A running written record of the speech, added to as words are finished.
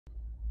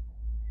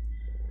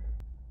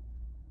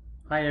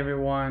Hi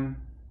everyone.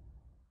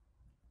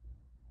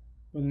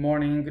 Good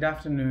morning, good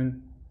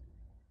afternoon,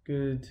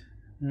 good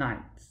night.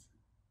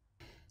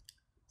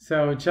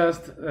 So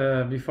just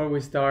before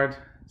we start,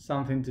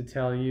 something to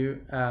tell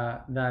you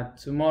that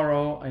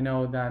tomorrow, I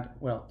know that,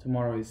 well,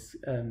 tomorrow is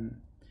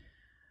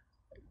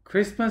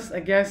Christmas,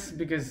 I guess,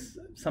 because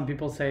some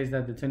people say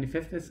that the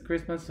 25th is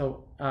Christmas.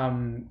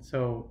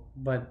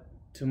 But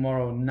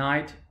tomorrow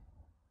night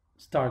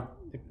start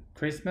the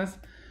Christmas.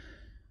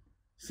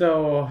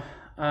 So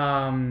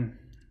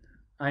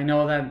I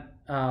know that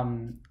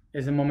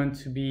is a moment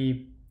to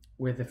be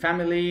with the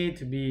family,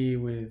 to be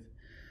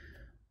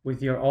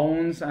with your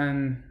owns,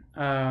 and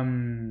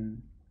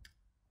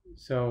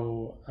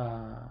so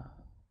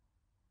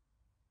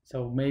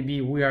maybe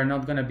we are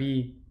not gonna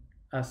be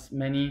as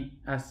many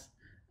as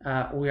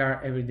we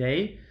are every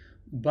day,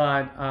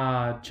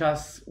 but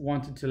just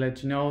wanted to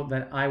let you know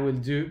that I will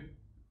do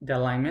the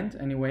alignment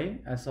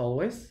anyway, as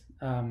always.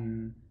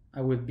 I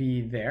will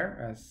be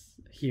there as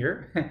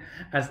here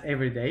as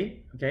every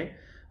day, okay?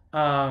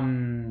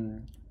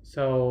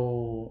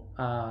 So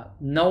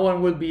no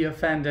one will be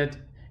offended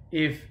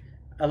if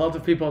a lot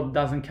of people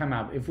doesn't come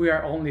up. If we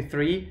are only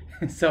 3,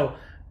 so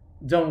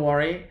don't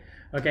worry,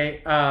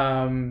 okay?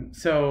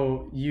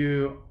 So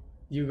you're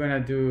gonna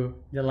do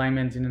the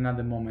alignment in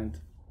another moment.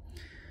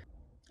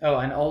 Oh,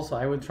 and also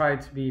I will try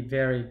to be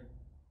very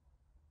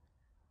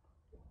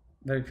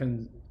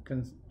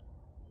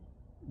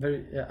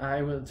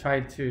I will try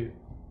to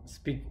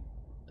speak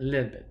a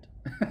little bit,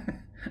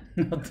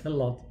 not a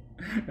lot.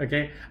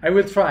 Okay, I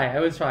will try. I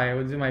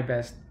will do my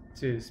best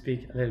to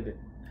speak a little bit.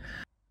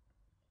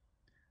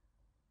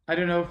 I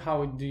don't know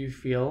how do you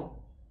feel,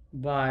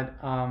 but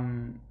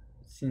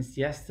since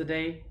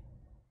yesterday,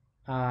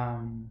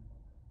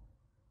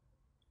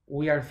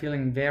 we are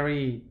feeling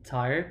very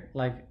tired.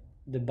 Like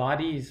the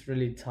body is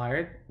really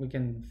tired. We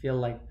can feel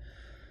like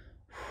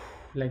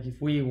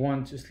if we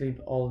want to sleep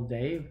all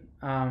day.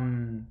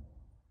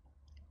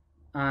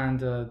 And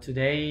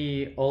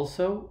today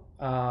also,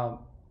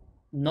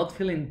 not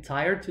feeling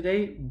tired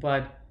today,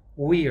 but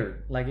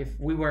weird, like if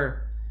we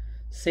were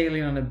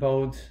sailing on a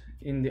boat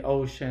in the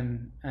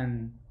ocean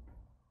and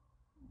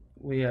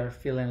we are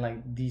feeling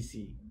like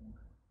dizzy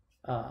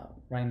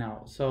right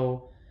now.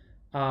 So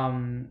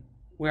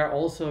we are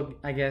also,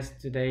 I guess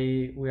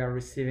today we are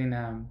receiving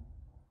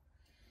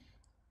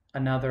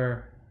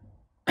another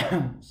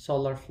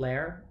solar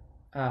flare,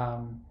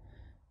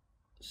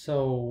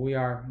 so we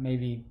are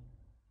maybe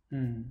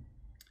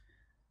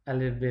a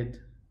little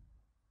bit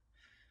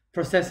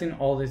processing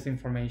all this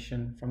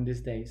information from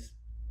these days.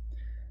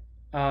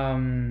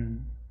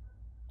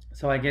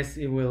 So I guess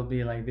it will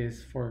be like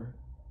this for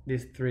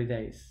these 3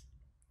 days.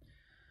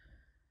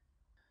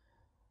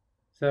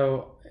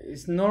 So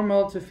it's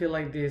normal to feel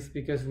like this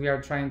because we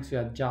are trying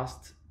to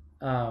adjust.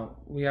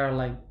 We are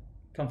like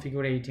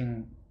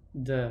configuring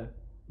the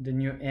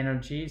new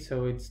energy,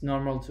 so it's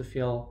normal to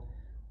feel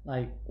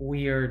like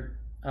weird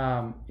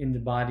in the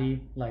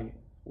body, like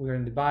we're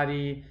in the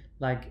body,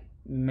 like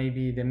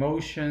maybe the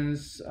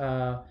emotions,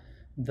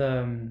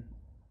 the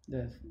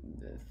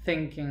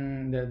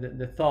thinking,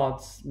 the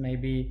thoughts,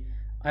 maybe,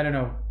 I don't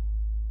know,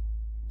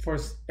 for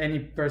any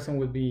person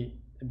would be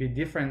a bit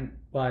different,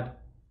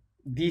 but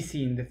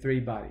DC in the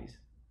 3 bodies.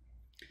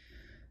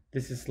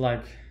 This is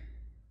like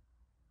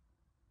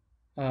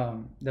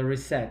the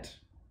reset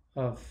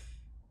of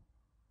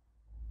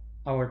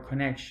our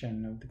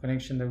connection, of the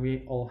connection that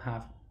we all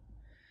have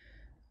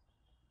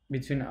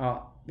between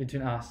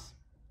us.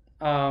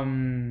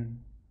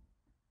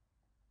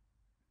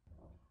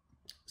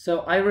 So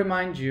I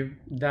remind you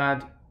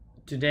that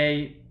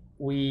today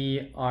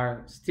we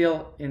are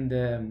still in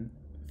the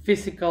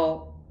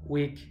physical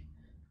week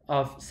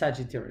of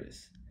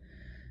Sagittarius,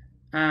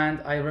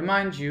 and I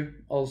remind you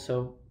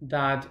also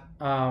that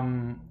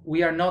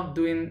we are not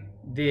doing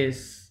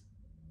this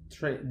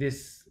trip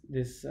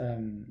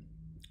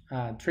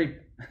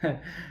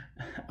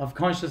of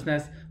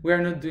consciousness. We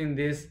are not doing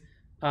this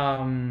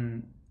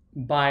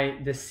by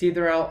the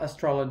sidereal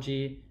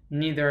astrology,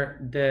 neither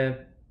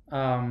the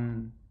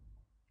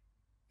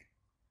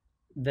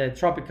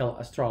tropical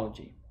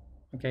astrology.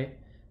 Okay,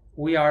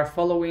 we are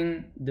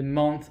following the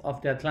month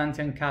of the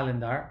Atlantean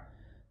calendar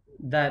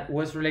that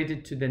was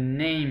related to the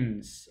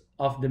names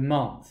of the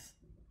month.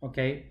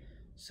 Okay,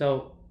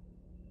 so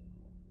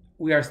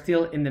we are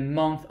still in the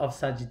month of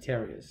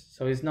Sagittarius,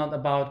 so it's not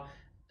about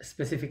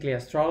specifically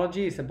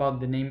astrology, it's about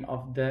the name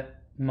of the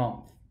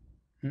month.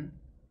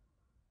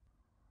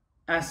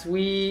 As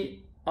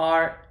we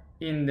are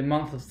in the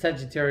month of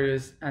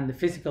Sagittarius and the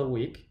physical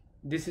week,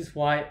 this is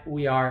why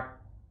we are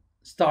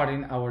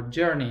starting our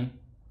journey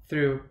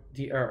through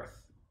the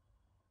earth.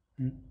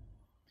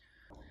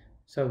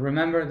 So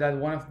remember that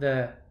one of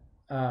the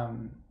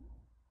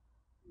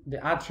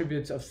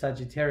attributes of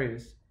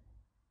Sagittarius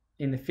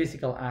in the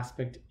physical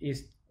aspect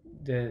is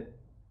the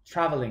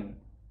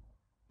traveling,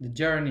 the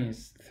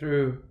journeys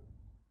through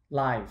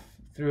life,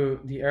 through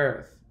the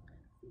earth,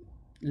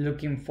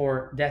 looking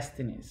for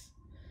destinies.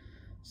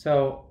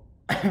 So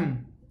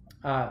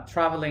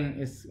traveling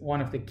is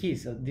one of the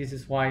keys. So this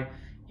is why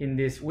in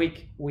this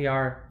week we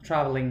are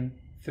traveling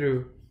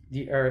through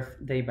the Earth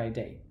day by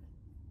day.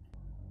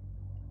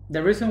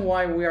 The reason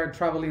why we are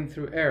traveling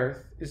through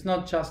Earth is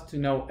not just to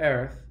know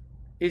Earth,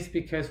 it's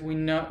because we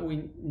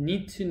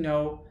need to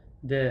know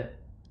the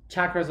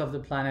chakras of the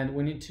planet.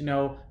 We need to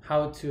know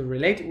how to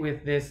relate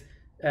with this,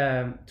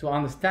 to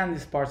understand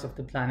these parts of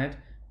the planet,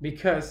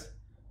 because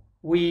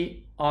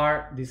we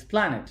are this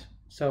planet.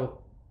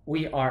 So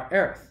we are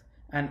Earth,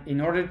 and in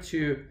order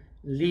to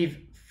live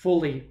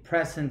fully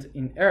present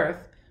in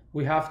Earth,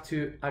 we have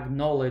to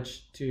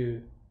acknowledge,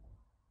 to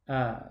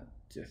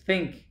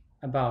think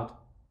about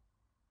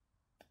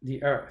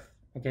the Earth,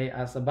 okay,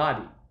 as a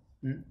body.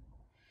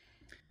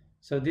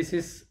 So this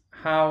is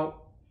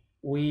how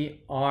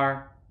we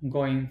are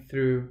going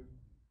through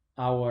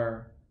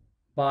our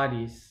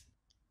bodies,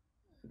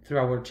 through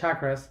our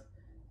chakras,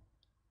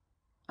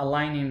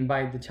 aligning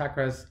by the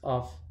chakras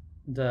of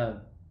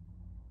the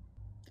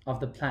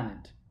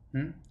planet.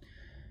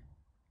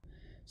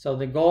 So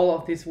the goal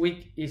of this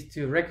week is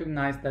to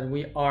recognize that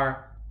we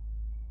are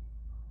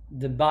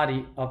the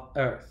body of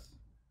Earth.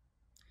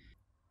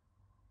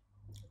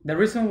 The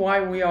reason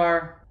why we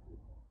are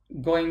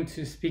going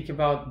to speak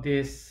about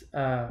this,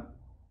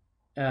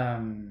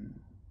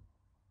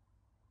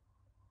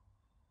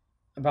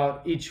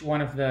 about each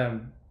one of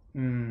the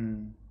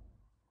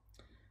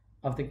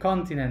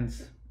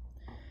continents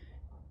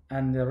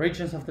and the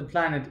regions of the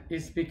planet,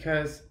 is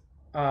because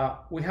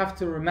we have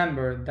to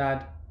remember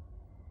that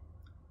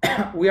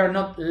we are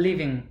not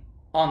living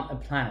on a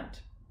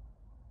planet,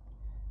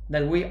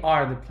 that we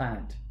are the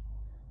planet.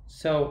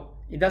 So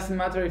it doesn't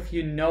matter if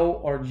you know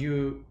or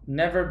you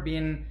never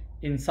been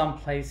in some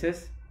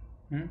places.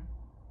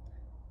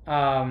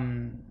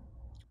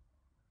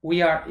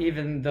 We are,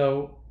 even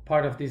though,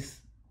 part of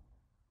this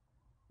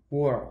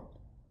world.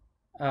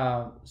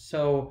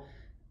 So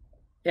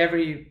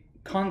every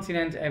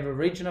continent, every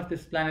region of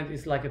this planet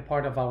is like a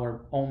part of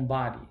our own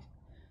body.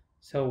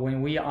 So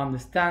when we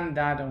understand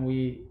that and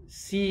we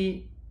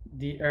see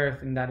the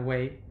Earth in that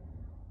way,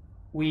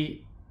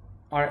 we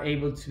are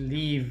able to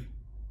live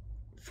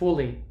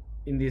fully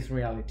in this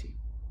reality.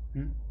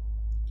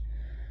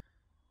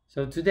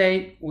 So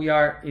today we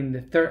are in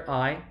the third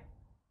eye,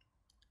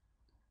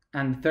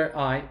 and the third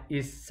eye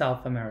is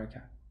South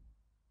America.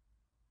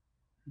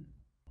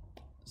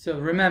 So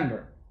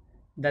remember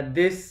that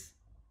this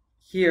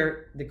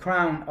here, the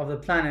crown of the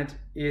planet,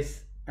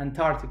 is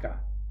Antarctica.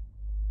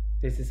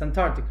 This is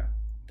Antarctica,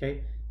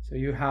 okay? So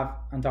you have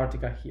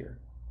Antarctica here.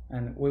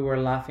 And we were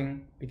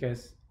laughing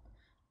because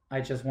I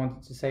just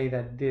wanted to say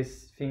that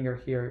this finger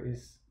here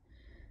is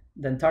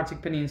the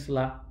Antarctic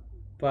Peninsula,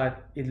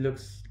 but it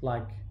looks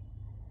like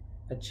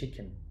a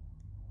chicken.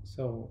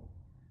 So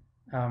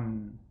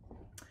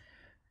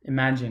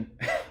imagine,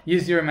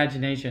 use your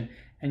imagination,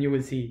 and you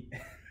will see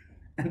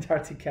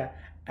Antarctica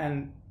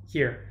and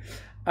here.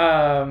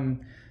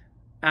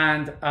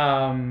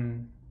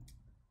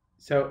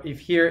 So if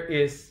here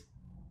is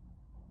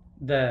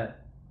the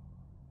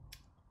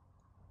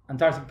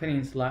Antarctic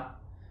Peninsula,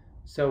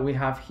 so we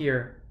have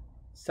here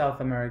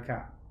South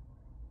America,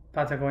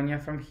 Patagonia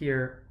from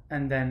here,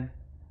 and then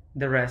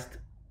the rest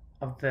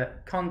of the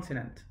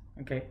continent,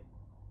 okay,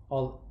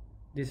 all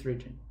this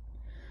region.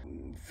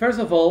 First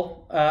of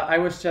all, I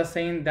was just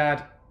saying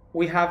that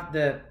we have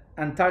the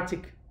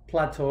Antarctic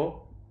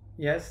plateau,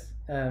 yes,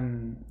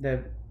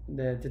 the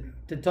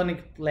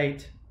tectonic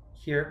plate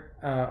here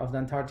of the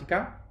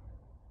Antarctica,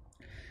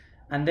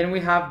 and then we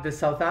have the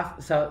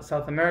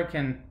South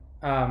American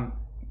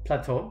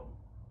plateau,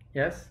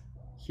 yes,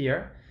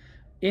 here.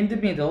 In the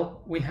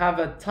middle, we have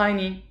a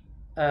tiny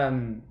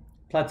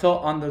plateau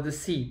under the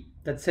sea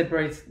that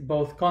separates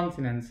both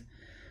continents,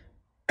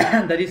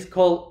 that is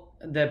called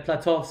the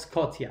Plateau of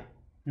Scotia.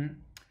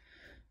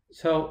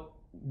 So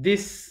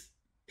this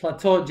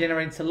plateau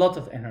generates a lot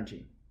of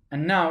energy.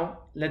 And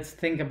now let's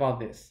think about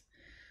this,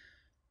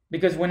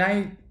 because when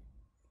I'm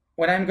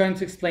going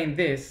to explain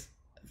this,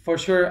 for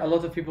sure a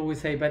lot of people will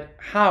say, but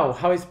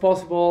how is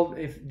possible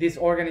if this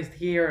organ is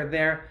here or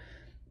there?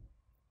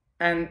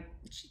 And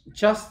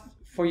just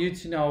for you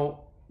to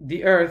know,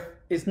 the Earth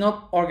is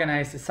not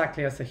organized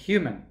exactly as a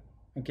human,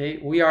 okay?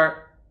 We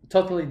are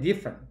totally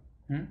different.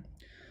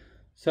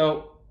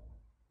 So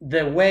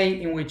the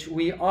way in which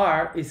we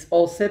are is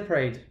all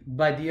separate,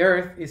 but the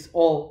Earth is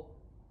all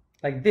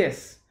like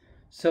this.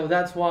 So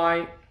that's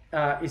why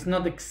it's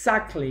not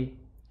exactly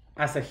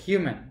as a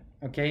human,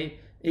 okay?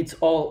 It's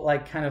all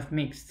like kind of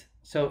mixed.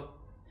 So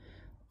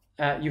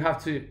you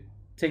have to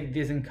take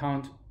this in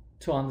account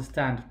to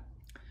understand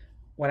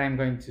what I'm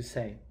going to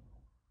say.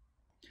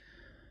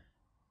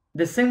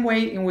 The same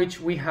way in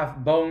which we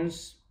have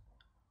bones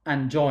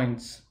and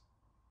joints.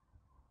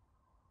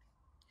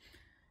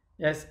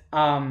 Yes,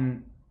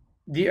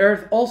 the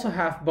Earth also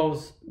have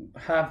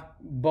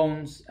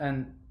bones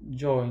and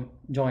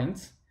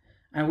joints,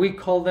 and we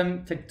call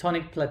them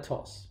tectonic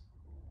plateaus.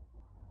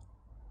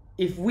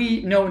 If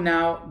we know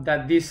now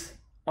that these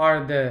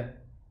are the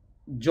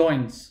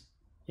joints,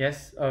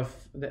 yes, of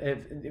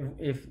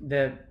if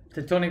the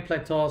tectonic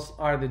plateaus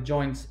are the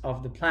joints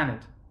of the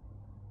planet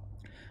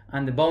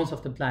and the bones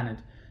of the planet.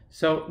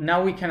 So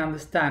now we can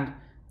understand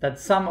that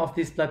some of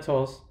these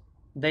plateaus,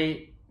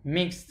 they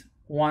mixed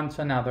one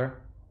to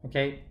another,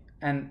 okay,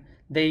 and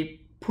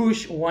they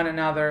push one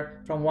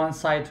another from one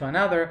side to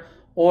another,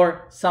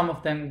 or some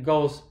of them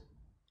goes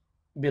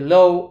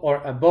below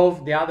or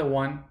above the other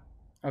one,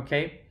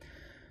 okay.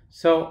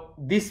 So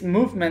these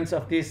movements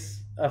of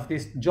these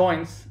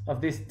joints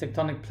of these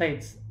tectonic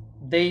plates,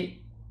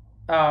 they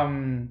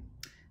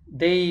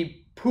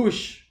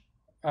push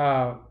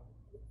the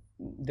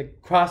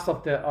crust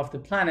of the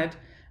planet,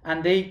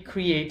 and they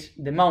create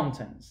the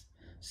mountains.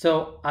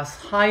 So as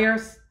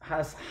highest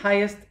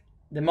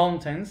the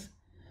mountains,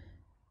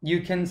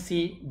 you can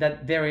see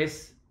that there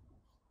is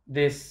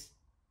this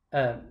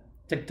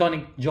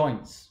tectonic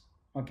joints,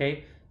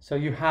 okay. So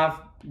you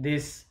have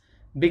these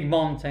big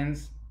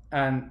mountains,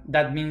 and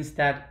that means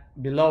that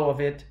below of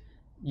it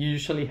you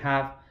usually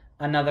have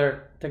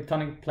another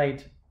tectonic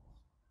plate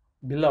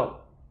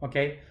below,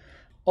 okay.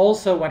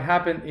 Also, what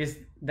happened is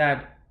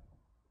that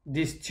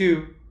these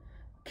two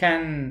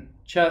can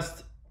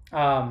just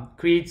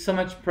create so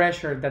much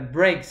pressure that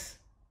breaks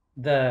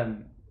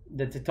the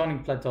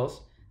tectonic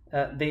plateaus.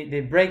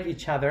 They break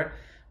each other,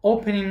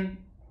 opening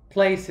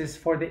places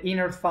for the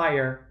inner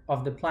fire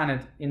of the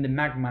planet in the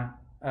magma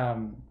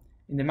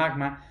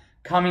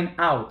coming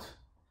out.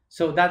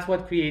 So that's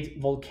what creates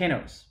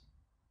volcanoes.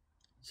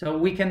 So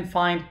we can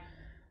find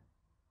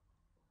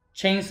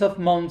chains of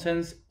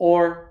mountains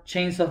or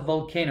chains of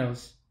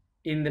volcanoes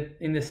in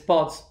the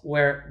spots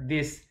where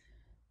these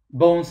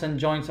bones and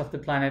joints of the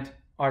planet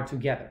are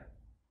together.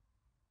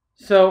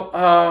 So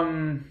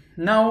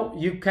now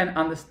you can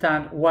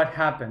understand what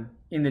happened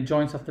in the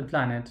joints of the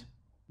planet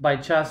by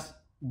just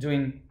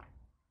doing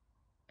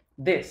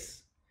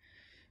this.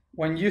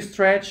 When you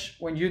stretch,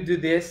 when you do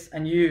this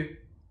and you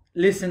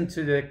listen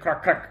to the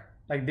crack crack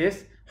like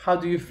this, how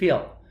do you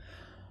feel?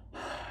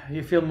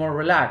 You feel more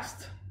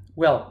relaxed.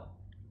 Well,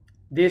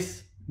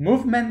 these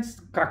movements,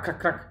 crack crack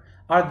crack,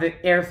 are the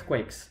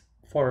earthquakes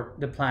for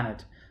the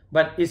planet,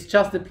 but it's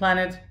just the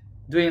planet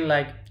doing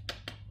like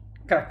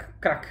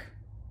crack crack.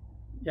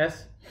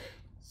 Yes,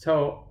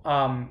 so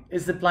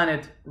it's the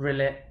planet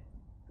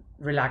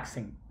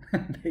relaxing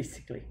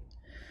basically.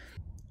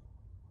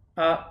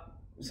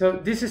 So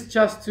this is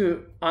just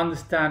to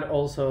understand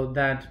also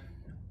that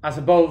as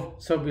above,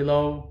 so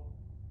below,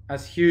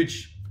 as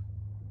huge,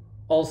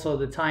 also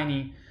the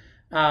tiny.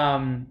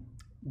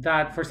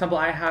 That, for example,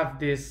 I have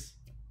this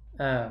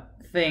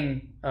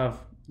thing of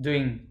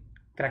doing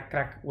crack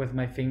crack with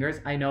my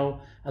fingers. I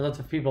know a lot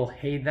of people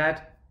hate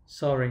that.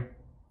 Sorry,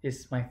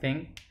 it's my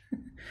thing.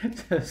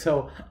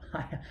 So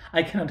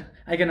I cannot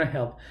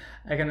help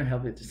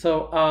it.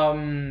 So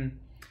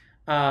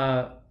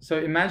so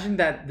imagine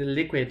that the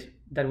liquid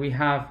that we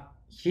have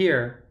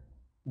here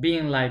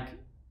being like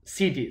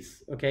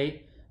cities,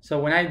 okay? So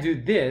when I do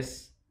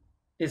this,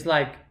 it's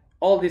like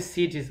all these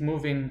cities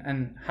moving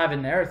and having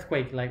an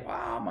earthquake, like,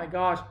 oh my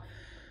gosh.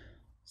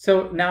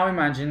 So now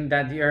imagine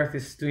that the earth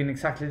is doing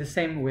exactly the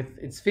same with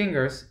its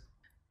fingers,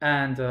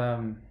 and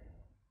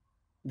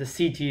the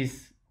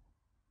cities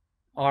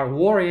are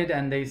worried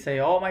and they say,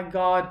 oh my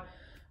god,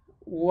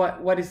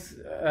 what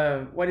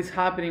is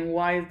happening,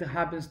 why it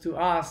happens to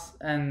us?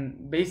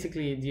 And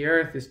basically the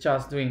earth is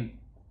just doing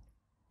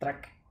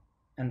track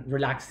and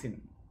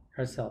relaxing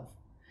herself.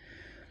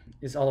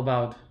 It's all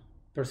about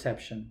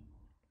perception.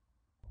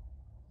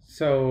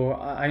 So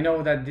I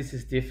know that this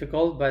is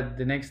difficult, but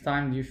the next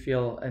time you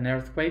feel an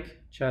earthquake,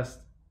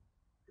 just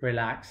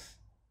relax,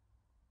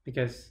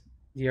 because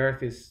the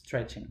earth is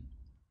stretching.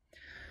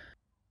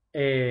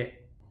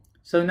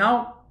 So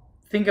now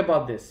think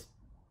about this.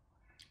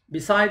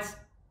 Besides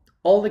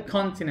all the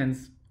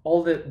continents,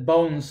 all the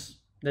bones,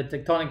 the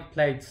tectonic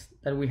plates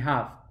that we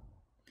have,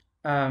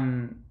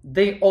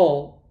 they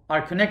all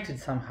are connected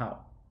somehow,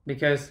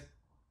 because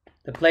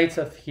the plates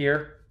of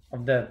here,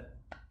 of the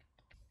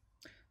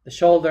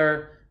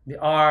shoulder, the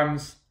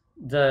arms,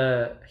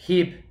 the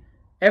hip,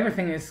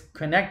 everything is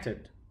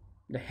connected.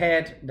 The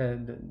head,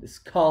 the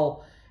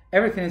skull,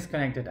 everything is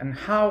connected. And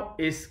how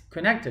is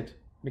connected?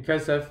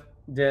 Because of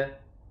the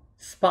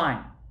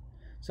spine.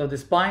 So the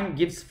spine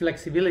gives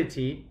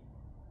flexibility,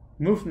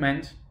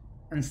 movement,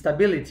 and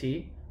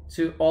stability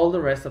to all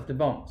the rest of the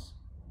bones.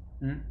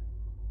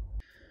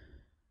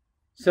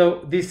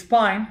 So the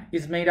spine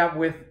is made up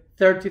with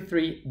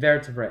 33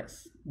 vertebrae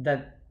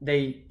that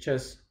they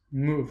just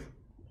move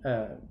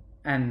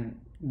and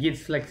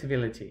gives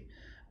flexibility.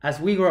 As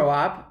we grow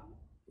up,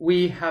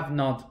 we have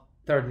not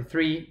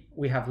 33,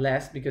 we have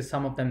less because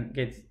some of them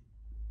get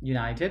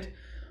united.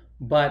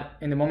 But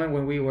in the moment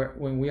when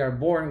we are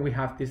born, we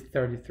have this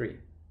 33.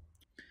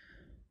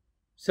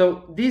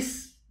 So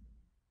this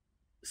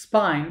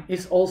spine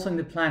is also in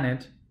the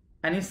planet,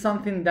 and it's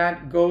something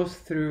that goes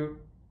through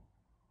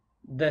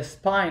the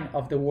spine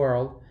of the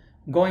world,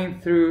 going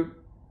through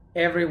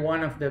every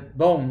one of the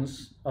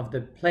bones of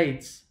the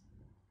plates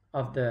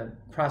of the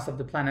crust of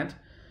the planet.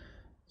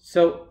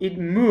 So it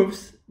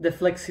moves the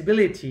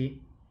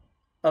flexibility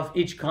of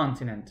each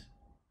continent.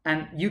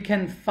 and you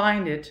can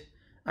find it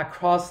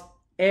across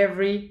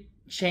every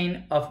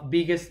chain of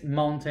biggest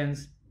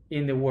mountains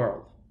in the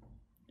world.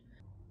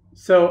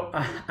 So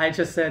I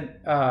just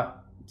said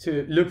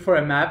to look for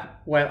a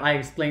map while I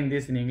explain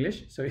this in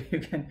English, so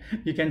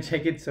you can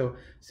check it, so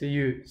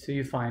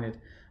you find it.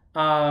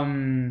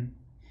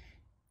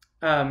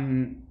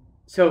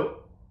 So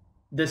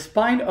the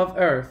spine of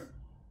Earth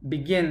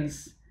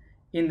begins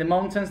in the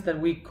mountains that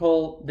we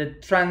call the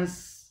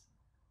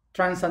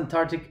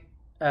Transantarctic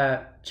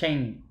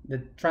chain, the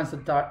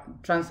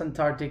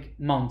Transantarctic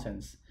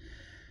mountains.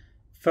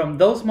 From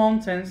those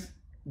mountains,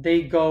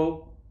 they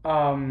go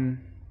to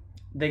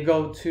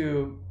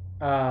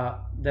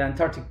the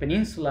Antarctic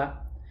Peninsula,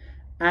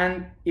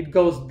 and it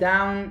goes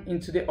down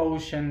into the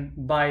ocean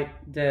by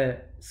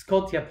the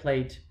Scotia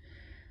Plate,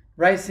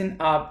 rising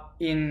up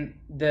in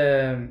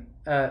the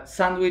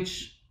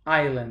Sandwich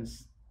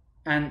Islands.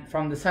 And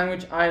from the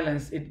Sandwich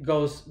Islands, it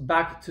goes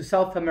back to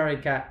South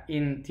America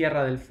in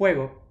Tierra del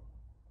Fuego.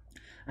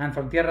 And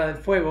from Tierra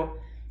del Fuego,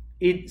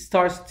 it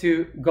starts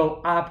to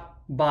go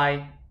up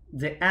by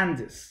the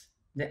Andes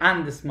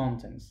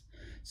Mountains.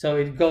 So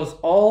it goes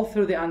all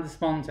through the Andes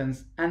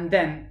Mountains, and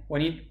then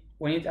when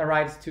it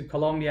arrives to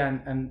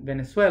Colombia and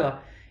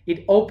Venezuela,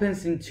 it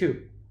opens in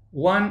two.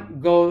 One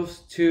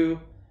goes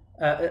to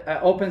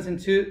opens in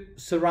two,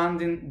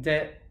 surrounding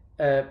the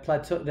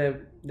plateau,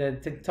 the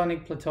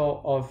tectonic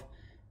plateau of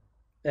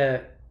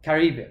the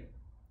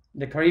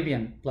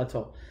Caribbean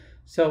plateau.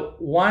 So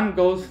one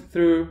goes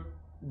through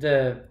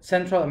the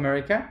Central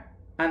America,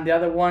 and the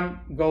other one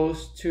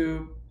goes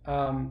to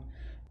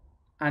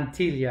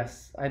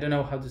Antilles. I don't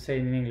know how to say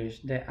it in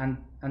English. The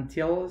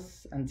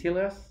Antilles.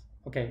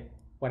 Okay,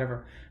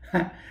 whatever.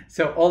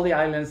 So all the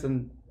islands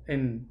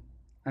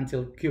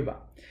until Cuba.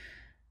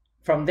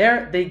 From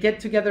there, they get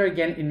together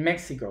again in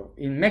Mexico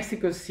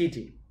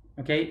City.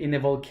 Okay, in the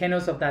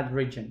volcanoes of that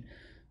region.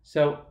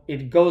 So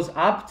it goes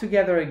up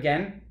together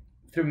again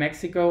through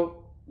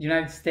Mexico,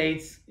 United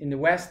States in the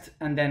west,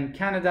 and then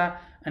Canada,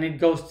 and it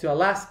goes to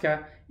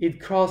Alaska.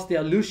 It crosses the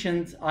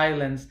Aleutian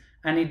Islands,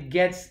 and it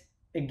gets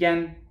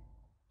again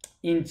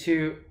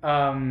into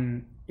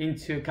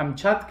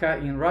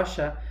Kamchatka in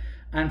Russia,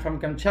 and from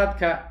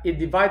Kamchatka it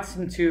divides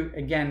into,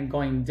 again,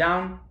 going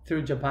down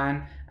through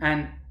Japan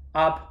and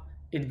up.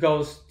 It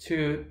goes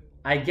to,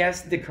 I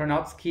guess, the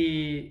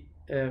Kronotsky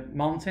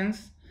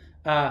mountains.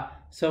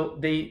 So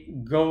they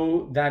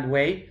go that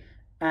way,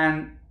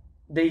 and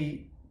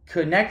they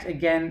connect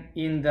again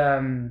in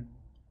the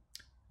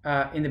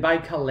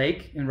Baikal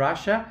Lake in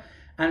Russia,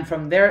 and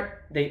from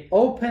there they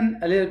open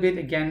a little bit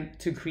again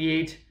to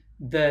create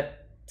the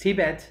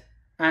Tibet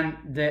and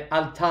the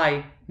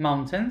Altai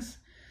mountains,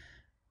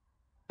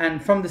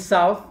 and from the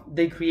south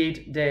they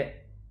create the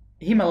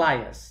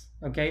Himalayas.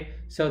 Okay,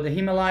 so the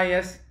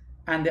Himalayas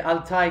and the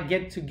Altai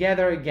get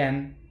together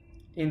again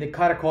in the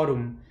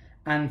Karakorum,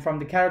 and from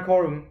the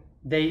Karakorum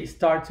they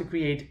start to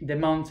create the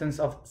mountains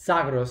of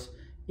Zagros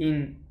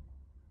in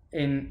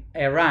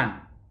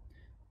Iran.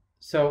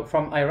 So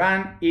from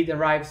Iran it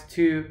arrives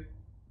to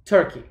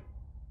Turkey.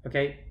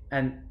 Okay,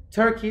 and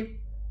Turkey,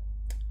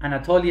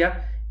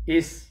 Anatolia,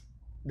 is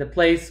the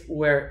place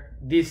where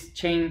this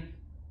chain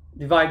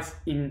divides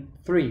in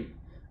three,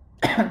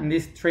 in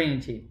this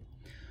trinity.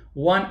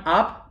 One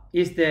up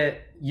is the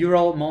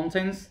Ural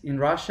Mountains in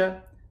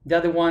Russia, the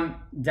other one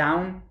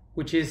down,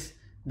 which is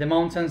the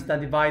mountains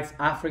that divides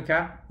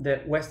Africa,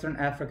 the Western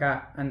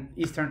Africa and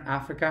Eastern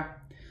Africa,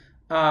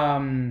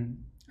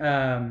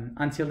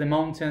 until the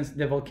mountains,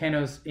 the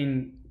volcanoes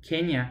in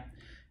Kenya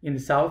in the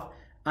south,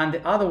 and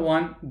the other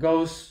one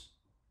goes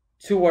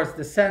towards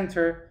the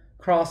center,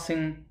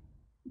 crossing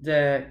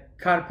the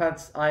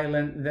Carpathes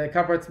Island, the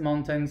Carpathes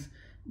Mountains,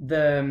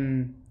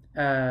 the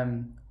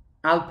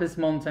Alpes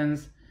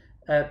Mountains,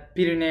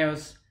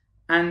 Pyrenees,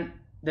 and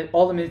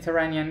all the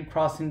Mediterranean,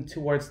 crossing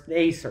towards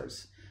the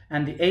Azores.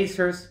 And the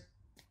Azores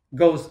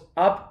goes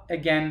up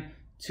again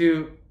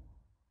to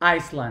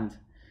Iceland.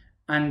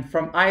 And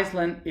from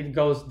Iceland, it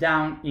goes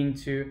down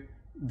into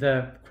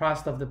the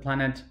crust of the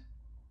planet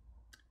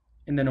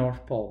in the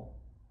North Pole.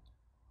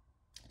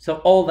 So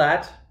all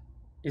that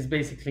is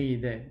basically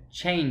the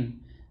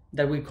chain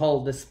that we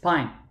call the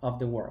spine of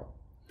the world.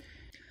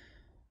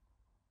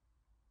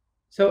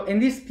 So in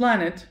this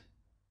planet,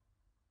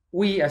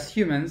 we as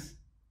humans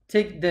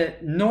take the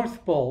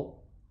North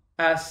Pole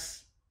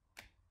as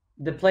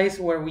the place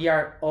where we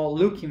are all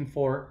looking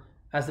for,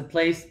 as the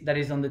place that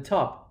is on the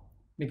top,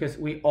 because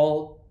we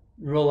all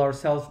rule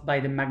ourselves by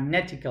the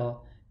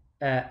magnetical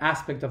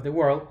aspect of the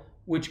world,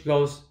 which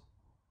goes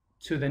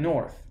to the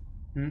north.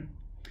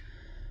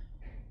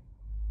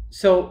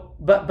 So,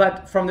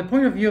 but from the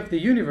point of view of the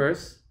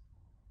universe,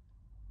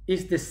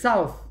 is the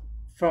south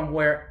from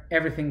where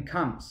everything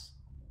comes.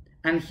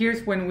 And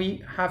here's when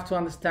we have to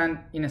understand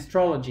in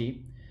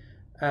astrology,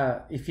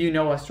 if you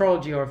know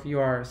astrology or if you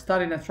are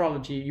studying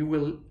astrology, you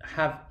will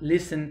have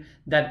listened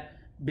that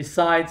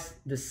besides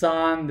the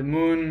sun, the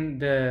moon,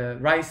 the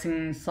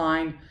rising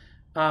sign,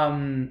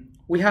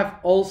 we have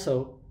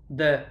also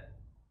the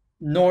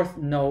north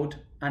node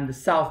and the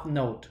south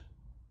node.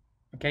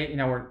 okay, in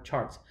our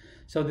charts.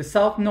 So the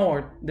south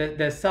node,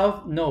 the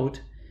south node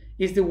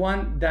is the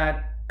one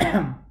that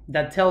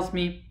that tells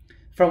me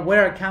from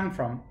where I come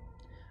from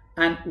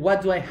and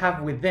what do I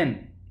have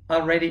within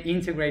already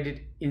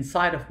integrated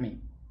inside of me.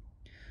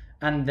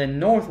 And the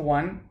north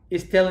one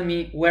is telling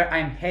me where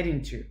I'm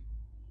heading to,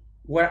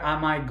 where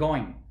am I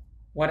going,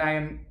 what I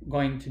am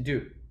going to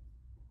do,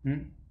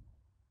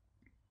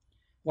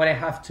 what I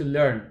have to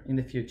learn in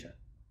the future.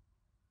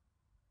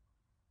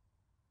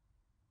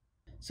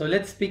 So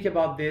let's speak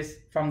about this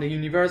from the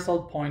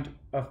universal point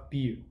of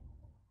view.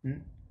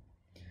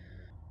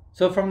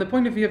 So from the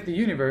point of view of the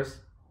universe,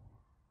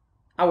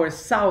 our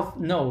south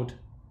node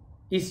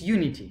is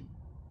unity,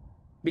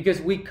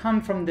 because we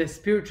come from the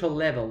spiritual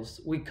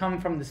levels, we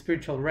come from the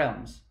spiritual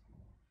realms.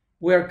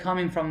 We are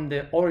coming from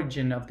the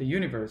origin of the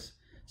universe.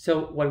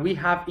 So what we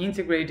have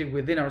integrated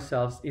within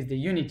ourselves is the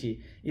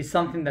unity, is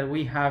something that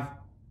we have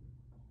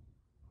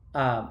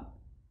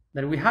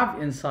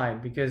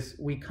inside, because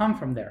we come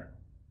from there.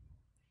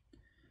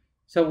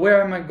 So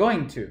where am I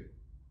going to?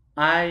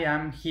 I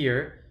am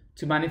here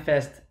to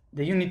manifest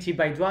the unity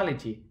by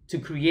duality, to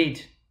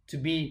create, to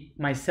be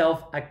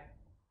myself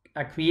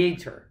a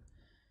creator.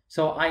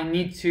 So I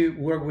need to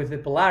work with the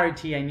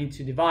polarity, I need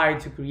to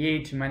divide, to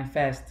create, to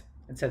manifest,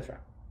 etc.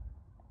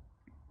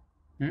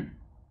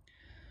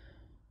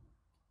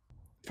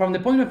 From the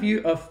point of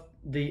view of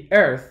the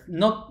earth,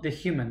 not the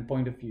human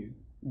point of view,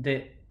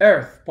 the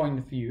earth point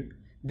of view,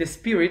 the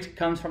spirit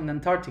comes from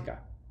Antarctica,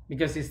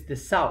 because it's the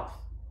south.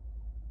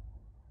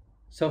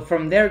 So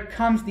from there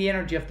comes the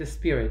energy of the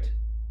spirit,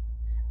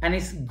 and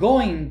it's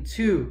going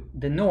to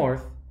the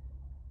north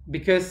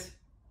because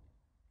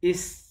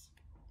it's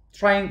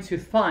trying to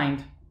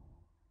find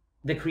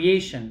the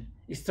creation,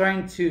 it's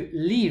trying to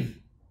live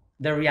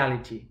the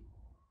reality.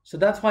 So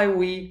that's why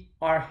we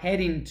are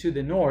heading to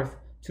the north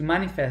to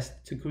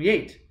manifest, to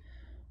create.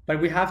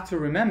 But we have to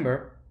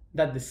remember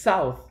that the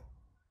South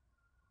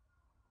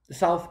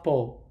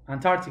Pole,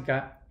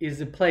 Antarctica,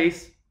 is a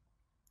place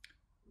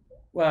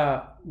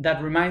that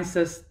reminds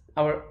us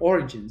our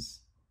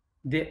origins,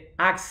 the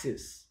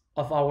axis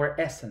of our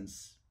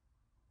essence.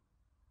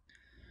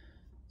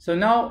 So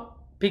now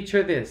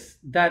picture this,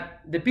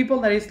 that the people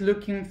that is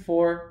looking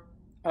for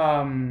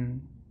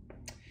the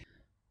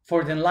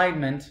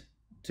enlightenment,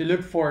 to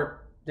look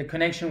for the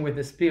connection with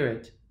the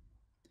spirit,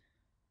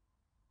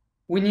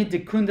 we need the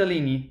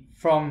Kundalini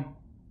from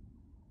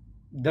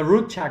the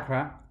root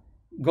chakra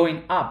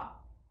going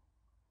up.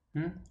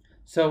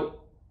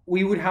 So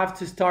we would have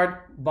to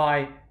start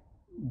by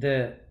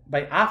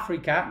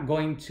Africa,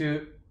 going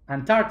to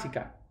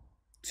Antarctica,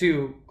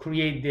 to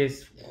create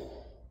this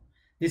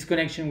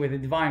connection with the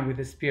divine, with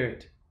the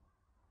spirit.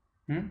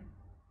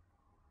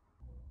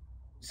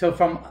 So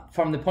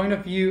from the point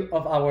of view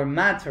of our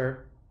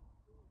matter,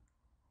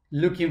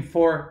 looking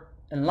for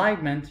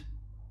enlightenment,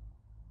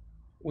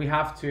 we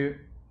have to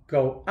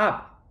go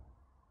up,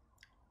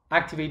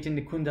 activating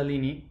the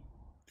Kundalini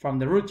from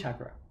the root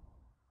chakra.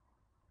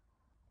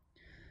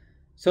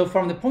 So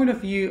from the point of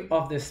view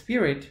of the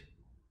spirit,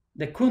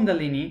 the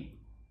Kundalini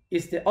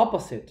is the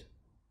opposite.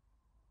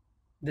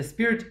 The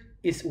spirit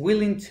is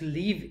willing to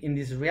live in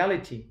this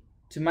reality,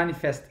 to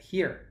manifest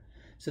here.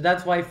 So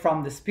that's why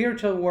from the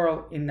spiritual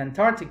world in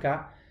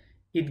Antarctica,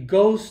 it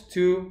goes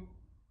to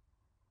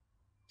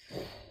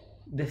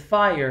the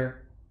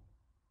fire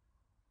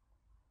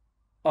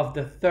of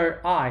the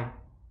third eye,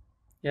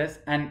 yes,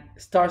 and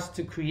starts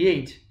to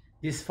create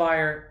this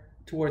fire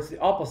towards the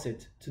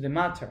opposite, to the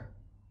matter.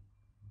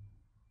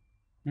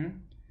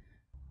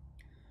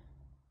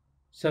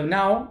 So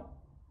now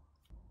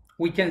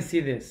we can see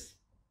this,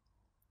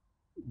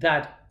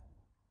 that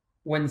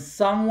when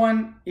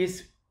someone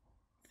is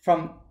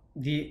from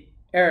the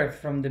earth,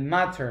 from the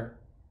matter,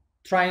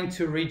 trying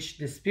to reach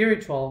the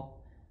spiritual,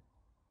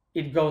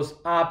 it goes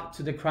up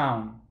to the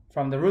crown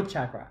from the root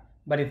chakra.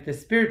 But if the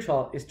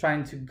spiritual is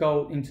trying to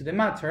go into the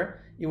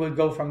matter, it will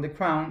go from the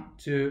crown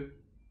to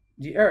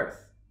the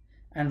earth.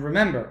 And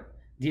remember,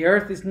 the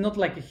earth is not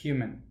like a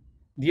human.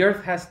 The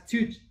earth has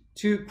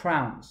two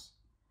crowns.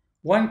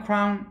 One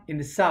crown in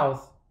the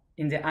south,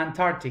 in the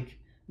Antarctic,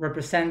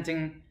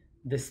 representing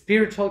the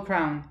spiritual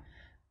crown,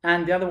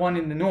 and the other one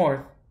in the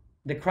north,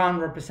 the crown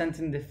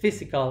representing the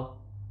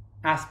physical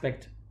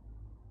aspect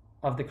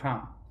of the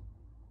crown.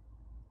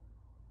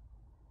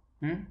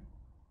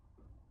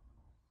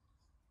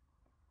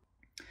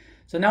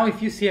 So now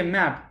if you see a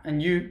map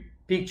and you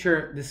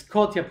picture the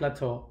Scotia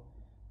Plateau,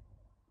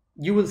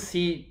 you will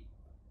see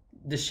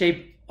the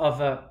shape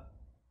of a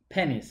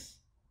penis.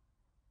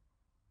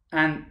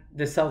 And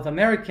the South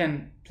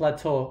American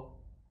Plateau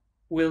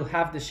will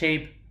have the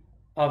shape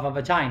of a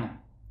vagina.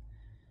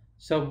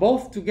 So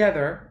both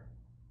together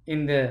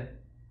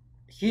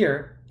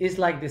here is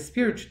like the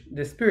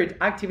spirit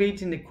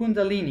activating the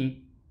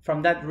Kundalini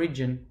from that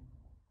region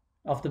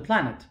of the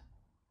planet.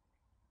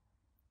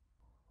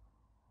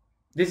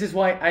 This is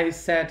why I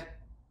said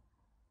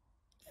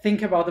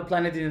think about the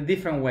planet in a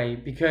different way,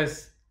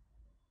 because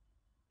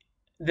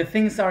the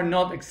things are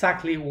not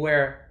exactly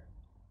where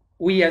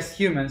we as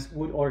humans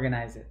would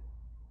organize it,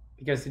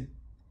 because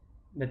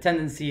the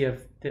tendency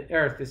of the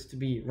earth is to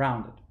be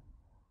rounded.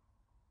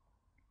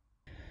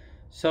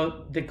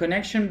 So the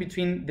connection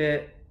between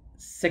the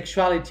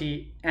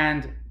sexuality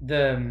and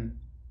the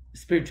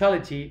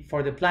spirituality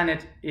for the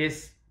planet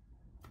is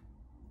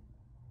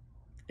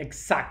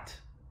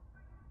exact.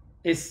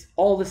 It's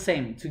all the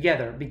same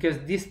together, because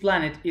this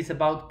planet is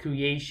about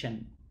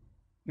creation,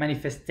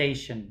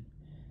 manifestation.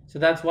 So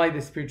that's why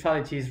the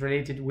spirituality is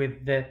related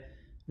with the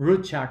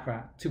root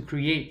chakra, to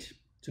create,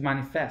 to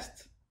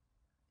manifest.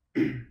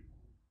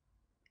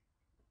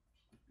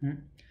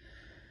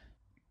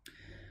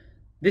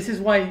 This is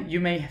why you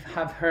may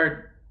have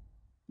heard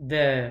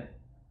the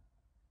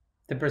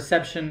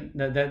perception,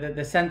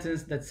 the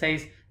sentence that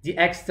says the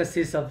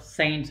ecstasies of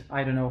Saint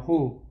I don't know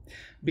who,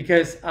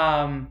 because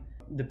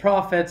the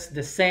prophets,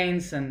 the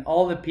saints, and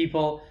all the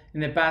people in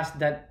the past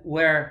that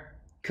were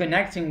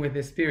connecting with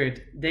the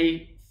spirit,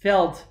 they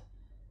felt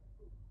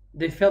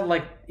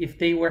like if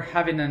they were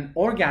having an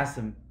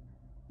orgasm,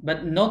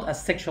 but not a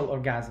sexual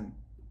orgasm,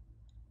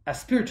 a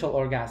spiritual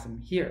orgasm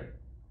here.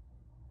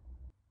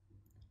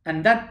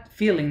 And that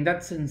feeling,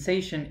 that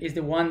sensation, is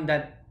the one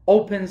that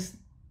opens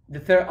the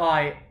third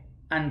eye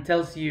and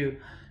tells you,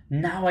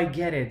 now I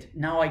get it,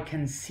 now I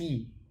can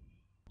see.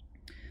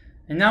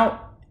 And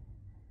now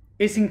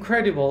it's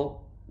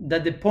incredible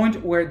that the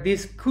point where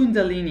this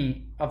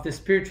kundalini of the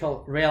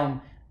spiritual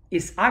realm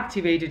is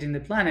activated in the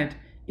planet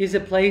is a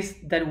place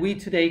that we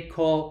today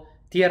call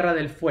Tierra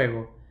del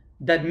Fuego.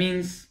 That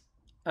means,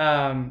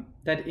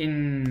 that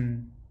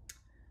in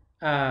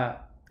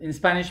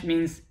Spanish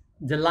means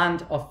the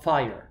land of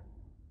fire.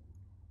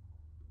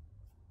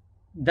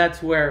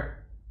 That's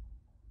where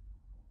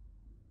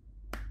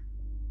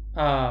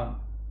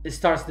it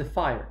starts the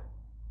fire.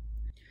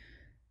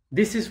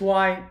 This is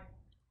why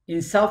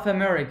in South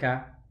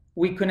America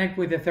we connect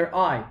with the third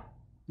eye,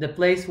 the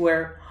place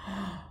where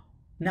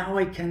now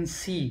I can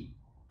see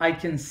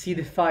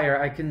the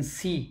fire, I can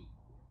see.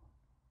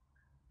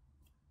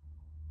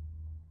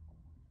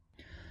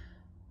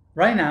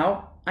 Right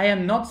now, I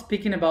am not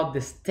speaking about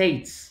the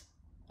states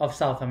of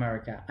South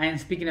America. I am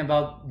speaking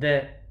about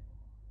the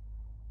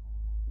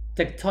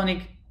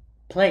tectonic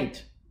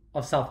plate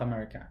of South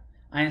America.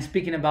 I am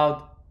speaking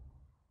about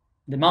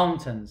the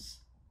mountains,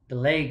 the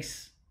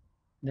lakes,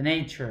 the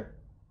nature,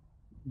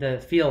 the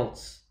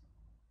fields,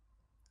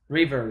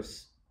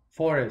 rivers,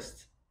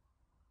 forests.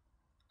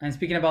 I'm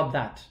speaking about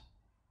that,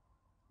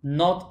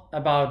 not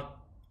about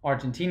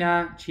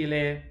Argentina,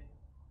 Chile,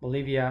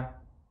 Bolivia.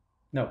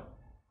 No.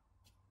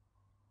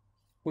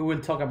 We will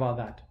talk about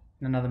that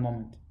in another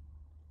moment.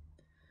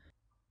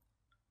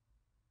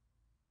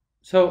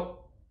 So,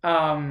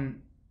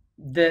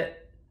 the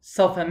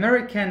South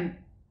American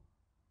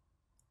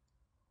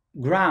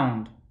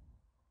ground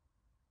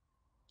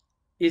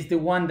is the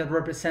one that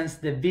represents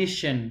the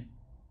vision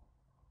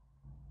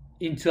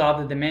into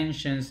other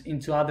dimensions,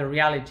 into other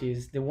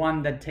realities, the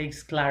one that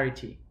takes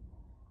clarity,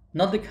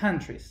 not the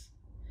countries.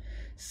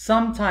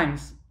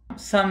 Sometimes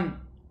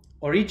some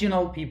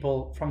original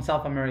people from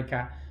South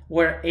America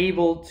were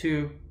able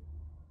to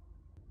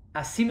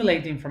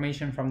assimilate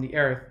information from the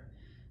earth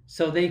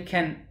so they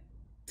can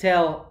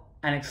tell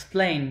and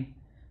explain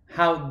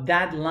how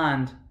that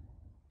land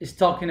is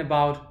talking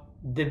about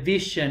the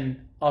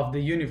vision of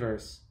the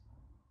universe,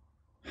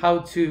 how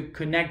to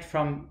connect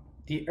from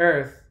the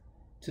earth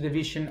to the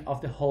vision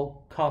of the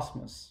whole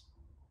cosmos.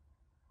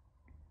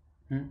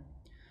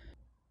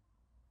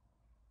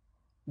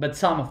 But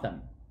some of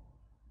them,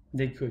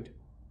 they could.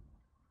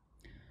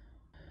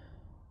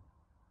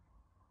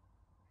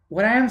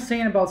 What I am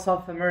saying about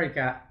South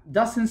America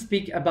doesn't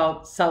speak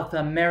about South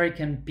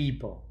American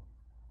people.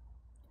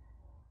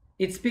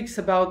 It speaks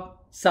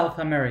about South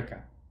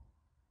America,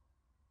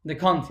 the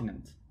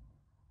continent.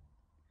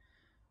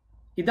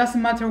 It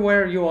doesn't matter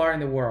where you are in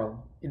the world.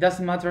 It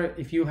doesn't matter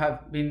if you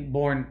have been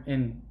born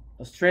in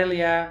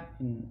Australia,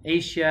 in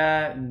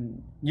Asia,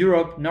 in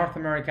Europe, North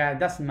America. It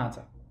doesn't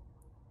matter.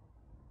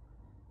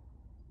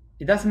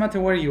 It doesn't matter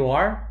where you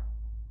are.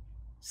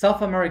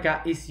 South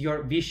America is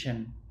your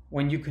vision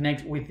when you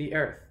connect with the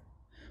earth.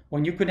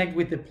 When you connect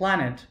with the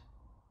planet,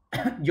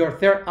 your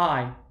third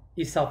eye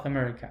is South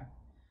America.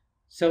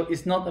 So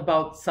it's not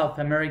about South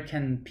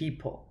American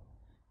people.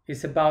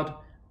 It's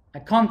about a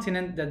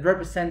continent that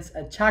represents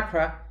a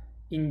chakra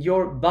in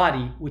your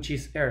body, which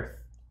is earth.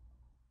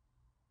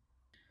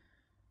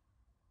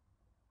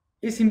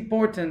 It's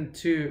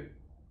important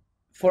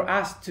for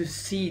us to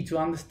see, to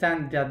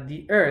understand that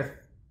the earth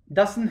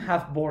doesn't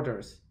have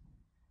borders.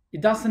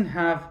 It doesn't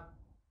have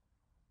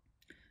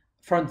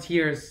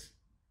frontiers.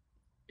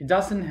 It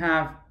doesn't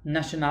have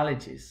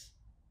nationalities.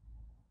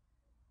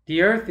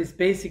 The earth is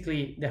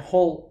basically the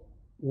whole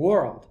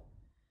world.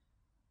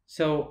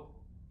 So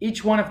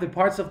each one of the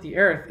parts of the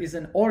earth is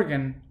an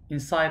organ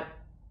inside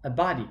a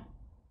body.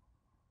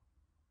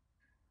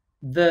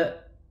 The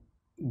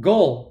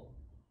goal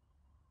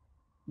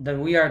that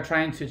we are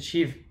trying to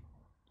achieve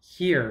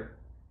here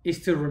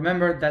is to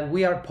remember that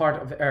we are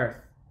part of earth.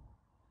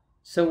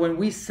 So when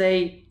we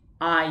say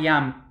I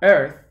am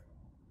earth,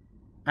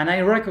 and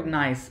I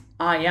recognize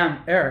I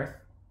am earth,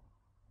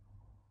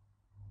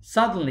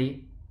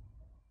 suddenly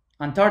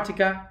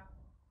Antarctica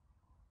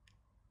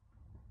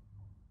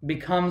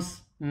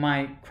becomes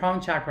my crown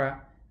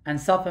chakra and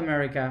South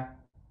America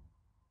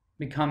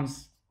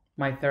becomes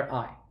my third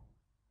eye.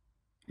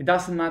 It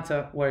doesn't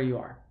matter where you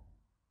are.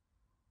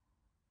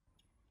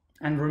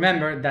 And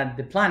remember that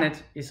the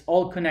planet is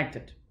all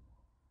connected.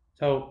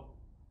 So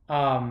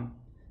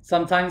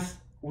sometimes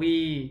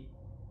we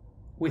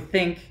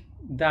think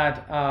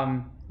that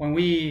when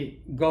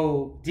we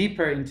go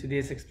deeper into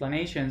these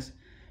explanations,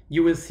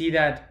 you will see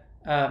that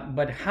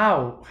but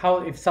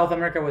how if South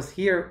America was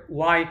here,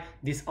 why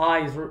this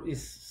eye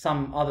is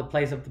some other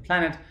place of the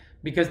planet?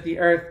 Because the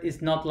Earth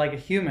is not like a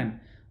human.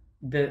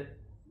 The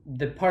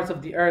parts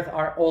of the Earth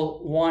are all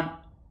one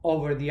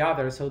over the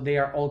other, so they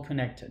are all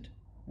connected.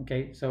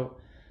 Okay, so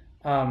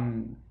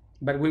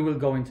but we will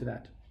go into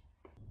that.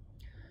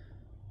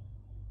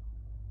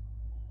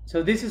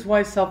 So this is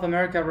why South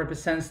America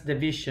represents the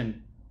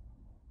vision.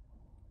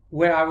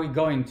 Where are we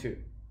going to?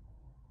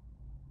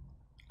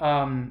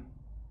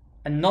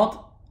 And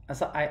not,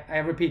 as I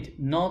repeat,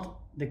 not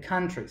the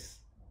countries,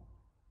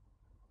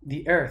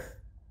 the earth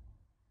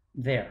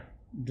there,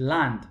 the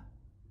land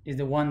is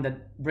the one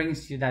that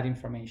brings you that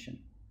information.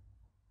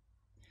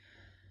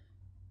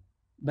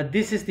 But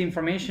this is the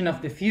information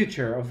of the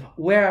future, of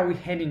where are we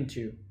heading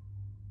to.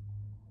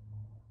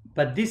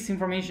 But this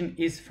information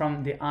is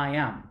from the I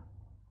Am,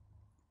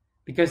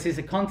 because it's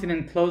a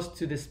continent close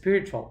to the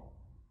spiritual,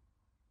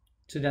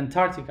 to the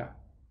Antarctica.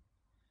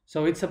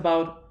 So it's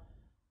about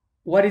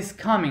what is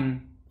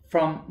coming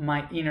from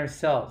my inner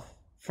self,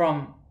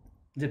 from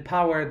the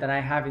power that I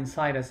have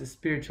inside as a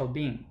spiritual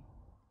being.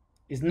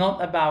 It's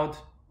not about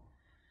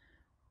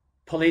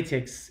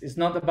politics. It's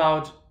not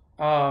about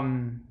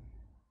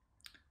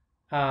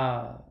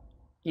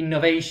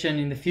innovation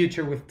in the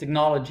future with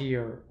technology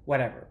or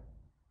whatever.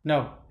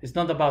 No, it's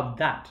not about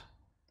that.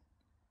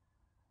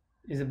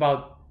 It's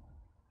about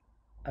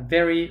a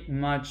very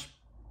much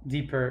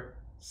deeper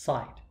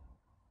side.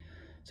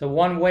 So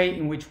one way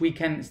in which we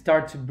can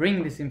start to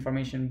bring this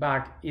information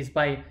back is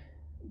by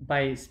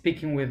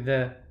speaking with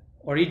the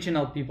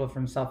original people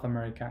from South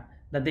America,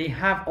 that they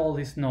have all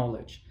this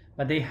knowledge,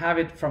 but they have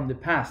it from the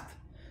past.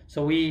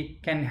 So we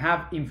can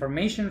have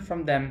information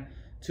from them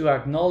to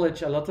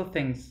acknowledge a lot of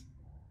things,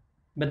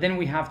 but then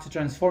we have to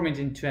transform it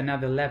into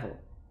another level,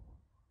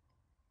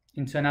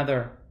 into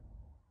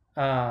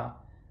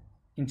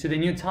the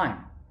new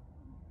time.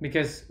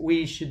 Because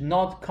we should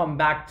not come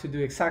back to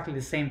do exactly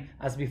the same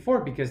as before,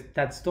 because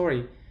that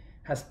story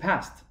has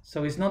passed.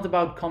 So it's not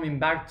about coming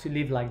back to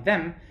live like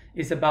them.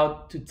 It's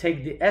about to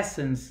take the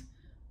essence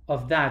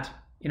of that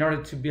in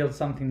order to build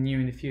something new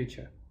in the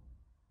future.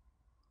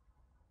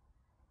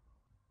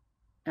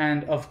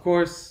 And of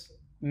course,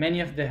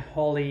 many of the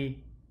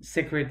holy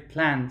sacred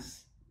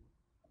plants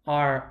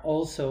are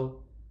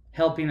also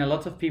helping a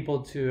lot of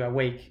people to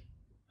awake.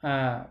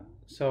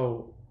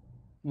 So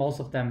most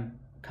of them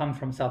come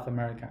from South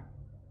America.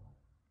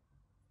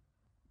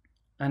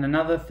 And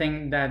another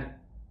thing that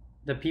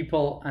the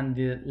people and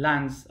the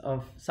lands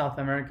of South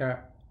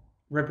America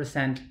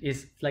represent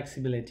is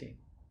flexibility.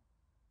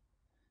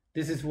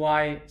 This is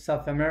why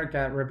South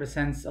America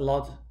represents a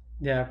lot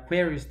the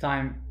Aquarius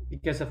time,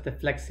 because of the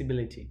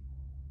flexibility.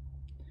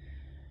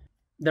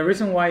 The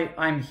reason why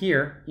I'm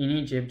here in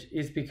Egypt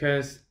is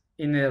because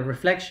in the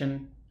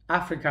reflection,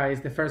 Africa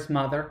is the first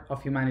mother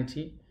of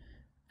humanity,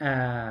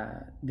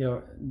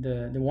 the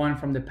one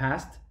from the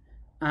past,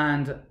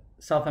 and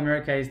South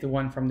America is the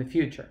one from the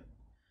future.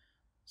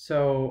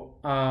 So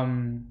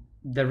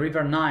the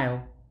river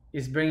Nile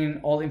is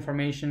bringing all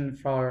information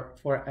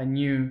for a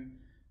new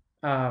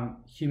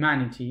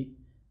humanity,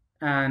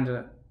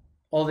 and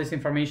all this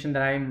information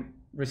that I'm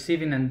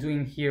receiving and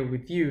doing here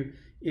with you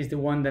is the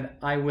one that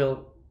I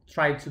will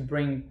try to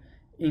bring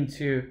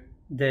into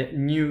the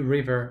new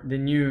river, the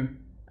new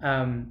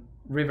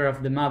river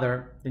of the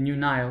mother, the new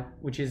Nile,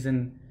 which is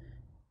in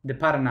the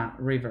Paraná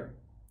River.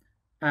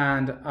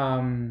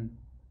 And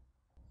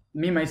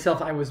me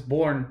myself, I was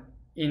born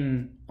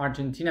in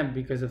Argentina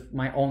because of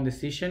my own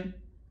decision,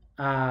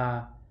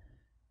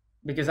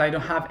 because I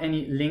don't have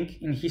any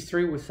link in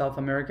history with South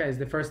America. It's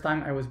the first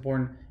time I was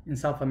born in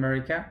South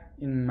America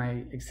in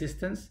my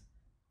existence.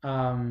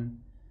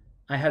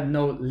 I had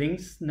no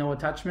links, no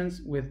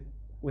attachments with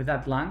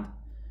that land.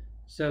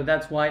 So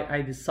that's why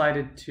I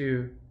decided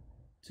to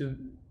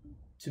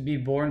be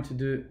born to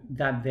do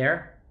that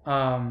there,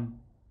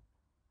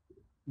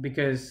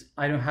 because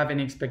I don't have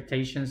any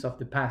expectations of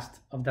the past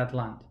of that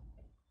land.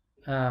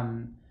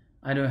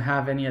 I don't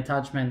have any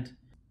attachment,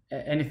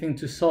 anything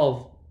to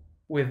solve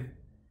with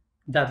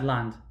that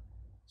land.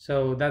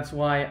 So that's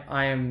why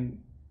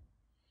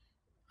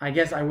I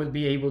guess I will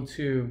be able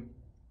to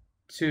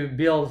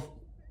build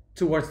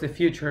towards the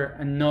future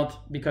and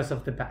not because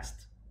of the past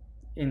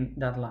in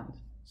that land.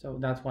 So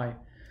that's why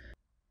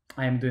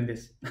I am doing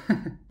this.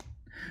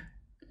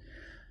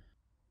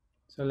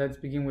 So let's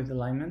begin with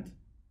alignment.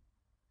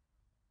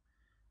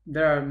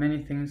 There are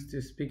many things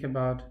to speak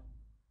about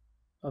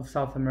of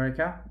South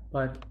America,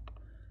 but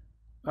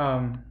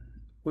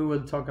we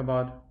will talk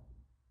about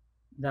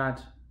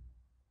that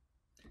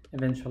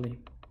eventually.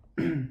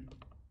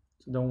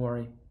 So don't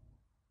worry.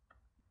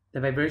 The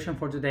vibration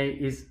for today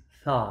is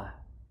Tha.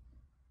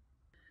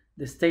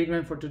 The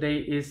statement for today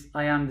is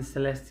I am the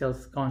celestial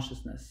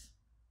consciousness.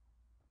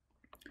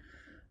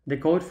 The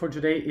code for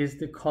today is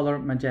the color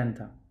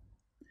magenta.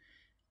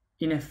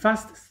 In a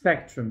fast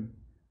spectrum,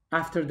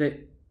 after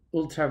the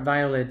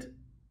ultraviolet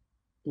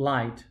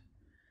light,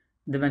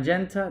 the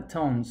magenta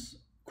tones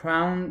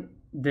crown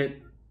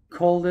the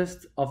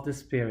coldest of the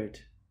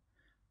spirit,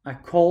 a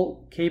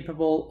coal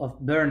capable of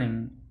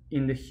burning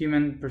in the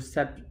human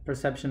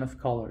perception of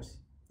colors.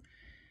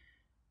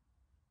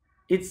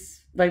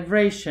 Its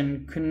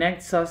vibration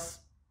connects us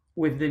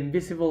with the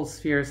invisible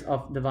spheres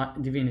of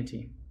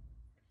divinity,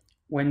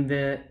 when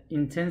the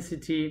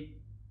intensity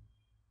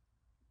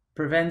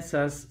prevents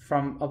us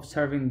from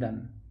observing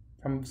them,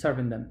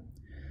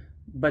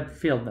 but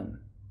feel them.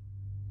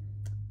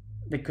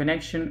 The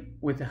connection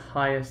with the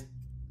highest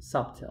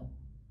subtle.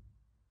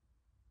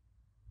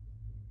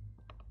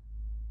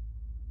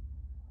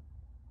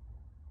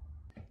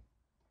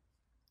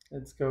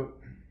 Let's go.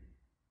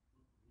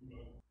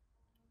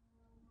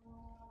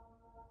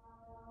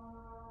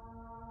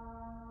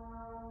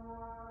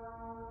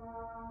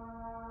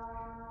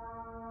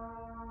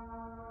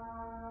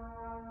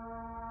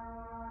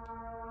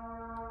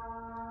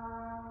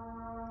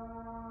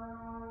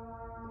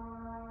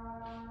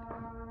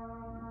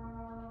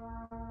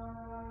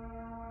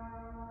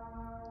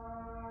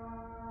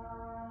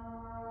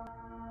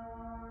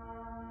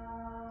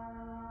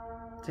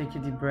 Take a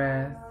deep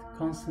breath,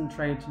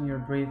 concentrate on your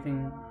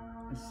breathing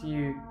as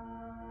you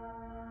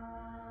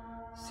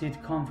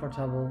sit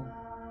comfortable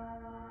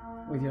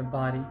with your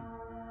body.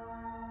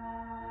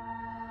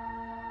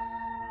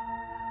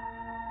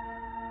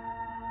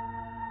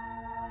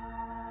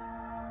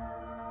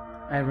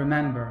 I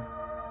remember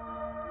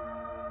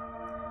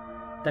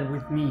that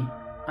with me,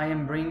 I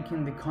am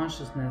bringing the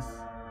consciousness,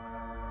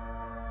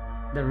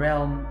 the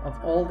realm of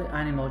all the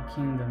animal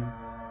kingdom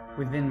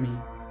within me,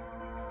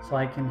 so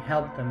I can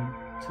help them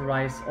to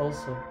rise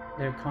also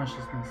their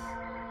consciousness.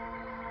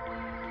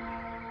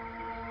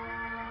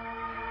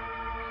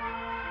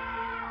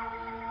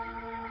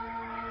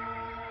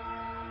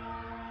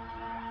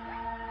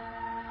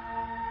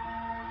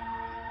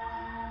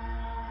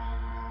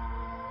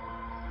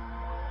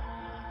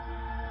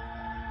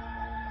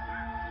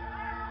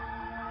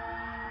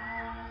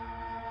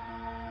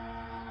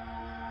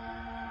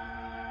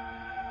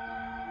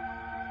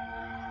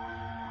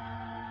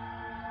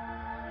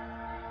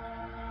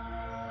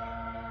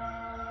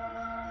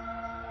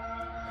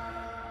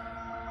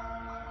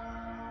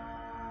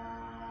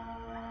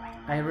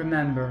 I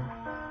remember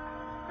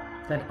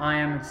that I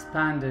am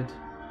expanded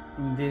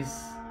in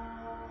this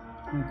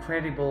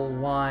incredible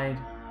wide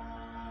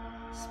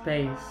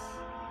space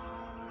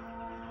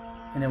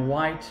in a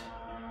white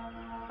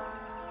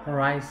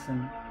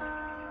horizon,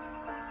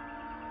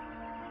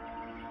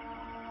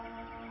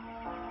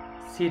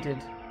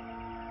 seated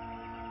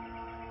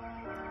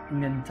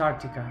in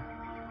Antarctica,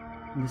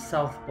 in the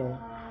South Pole,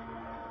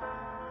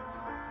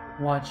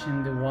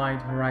 watching the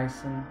wide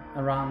horizon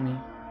around me.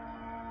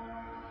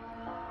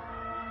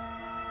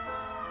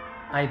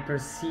 I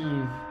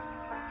perceive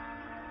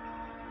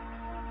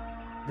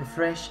the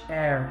fresh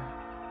air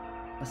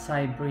as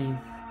I breathe.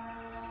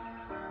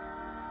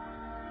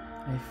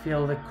 I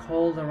feel the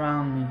cold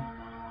around me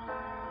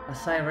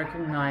as I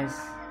recognize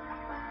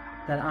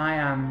that I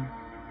am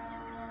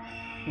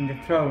in the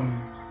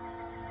throne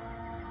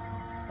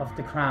of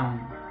the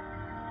crown,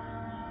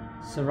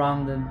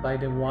 surrounded by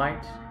the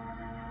white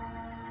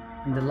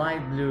and the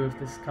light blue of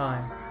the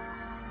sky,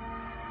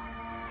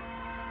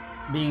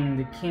 being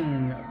the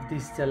king of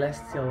this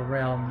celestial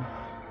realm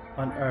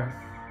on earth.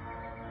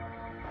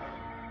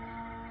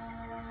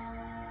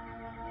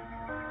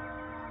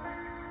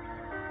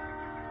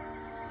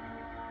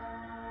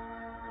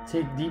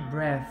 Take deep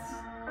breaths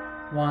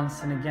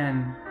once and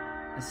again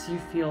as you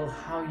feel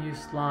how you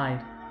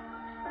slide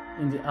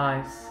in the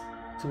ice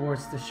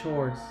towards the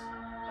shores,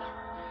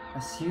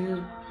 as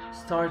you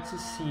start to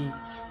see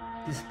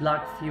these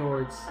black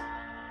fjords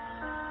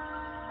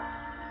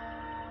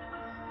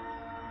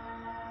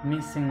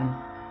missing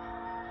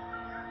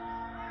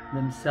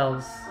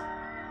themselves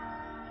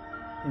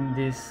in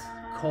these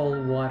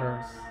cold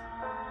waters.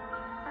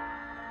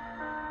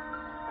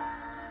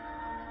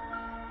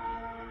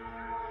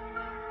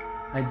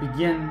 I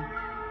begin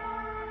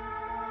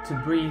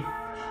to breathe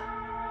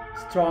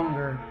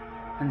stronger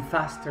and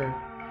faster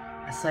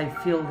as I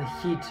feel the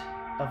heat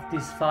of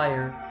this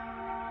fire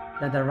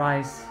that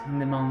arises in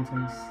the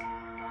mountains.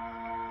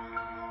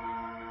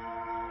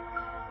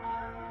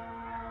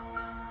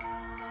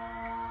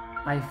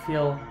 I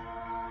feel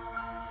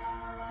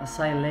as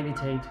I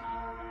levitate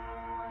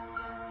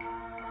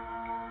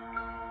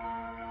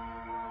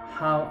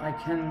how I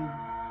can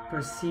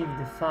perceive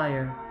the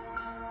fire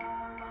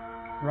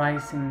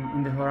rising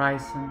in the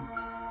horizon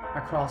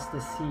across the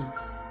sea.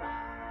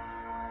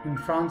 In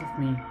front of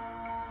me,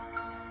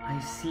 I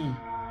see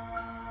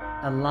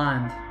a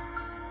land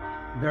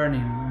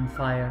burning on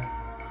fire.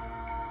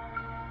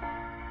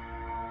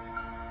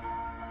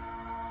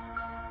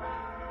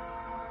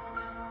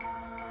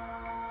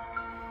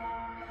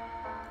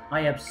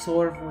 I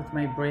absorb with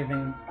my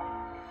breathing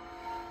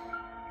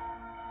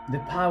the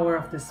power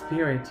of the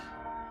spirit,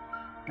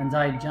 and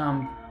I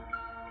jump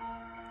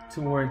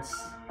towards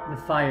the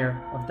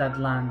fire of that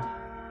land.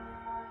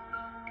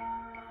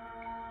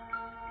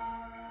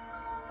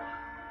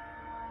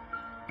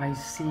 I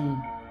see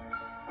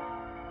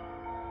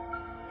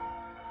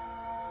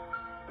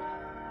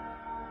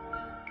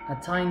a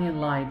tiny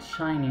light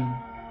shining,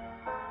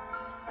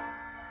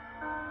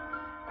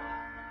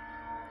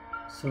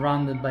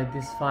 surrounded by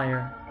this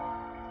fire.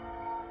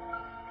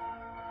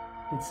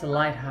 It's a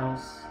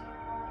lighthouse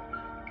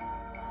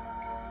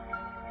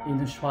in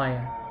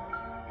Ushuaia.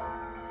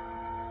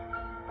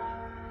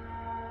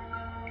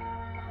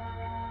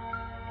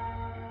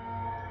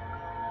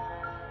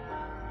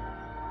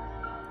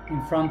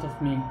 In front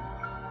of me,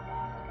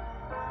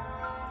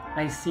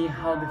 I see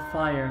how the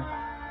fire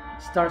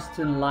starts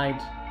to light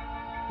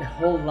the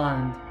whole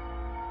land,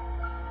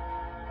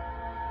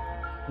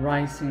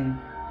 rising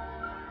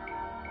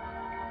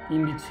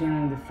in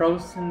between the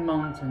frozen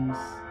mountains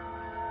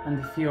and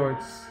the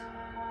fjords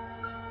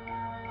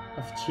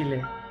of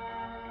Chile.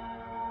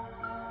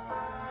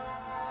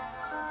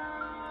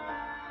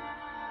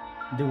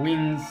 The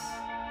winds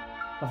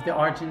of the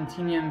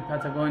Argentinian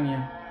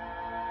Patagonia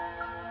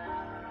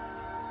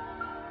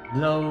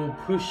blow,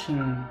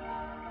 pushing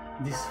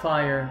this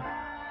fire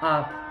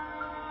up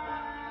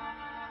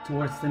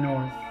towards the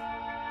north.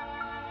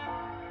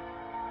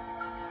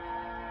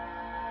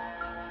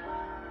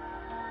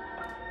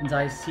 And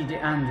I see the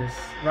Andes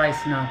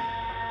rising up.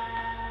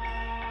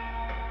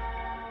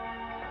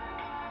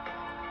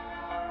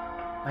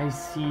 I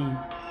see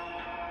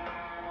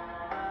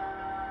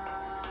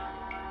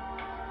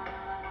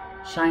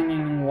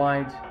shining in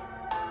white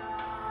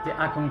the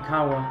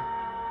Aconcagua,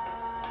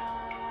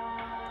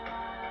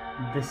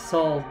 the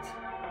salt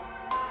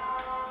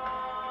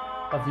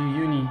of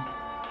Uyuni,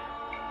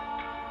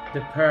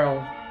 the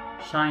pearl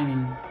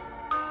shining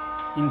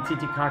in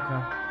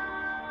Titicaca,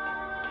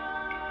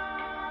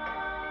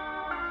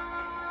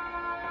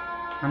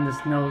 and the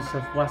snows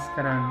of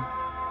Huascarán.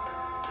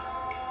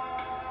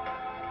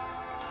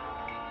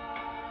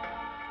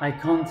 I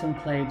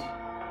contemplate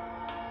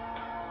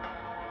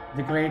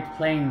the great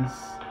plains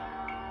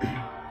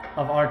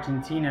of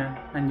Argentina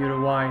and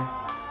Uruguay,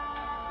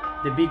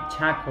 the big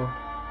Chaco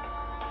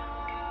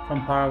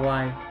from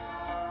Paraguay,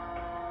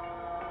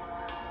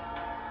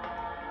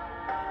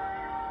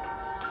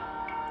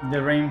 the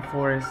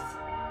rainforest,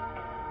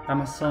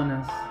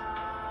 Amazonas,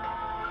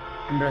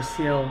 in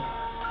Brazil,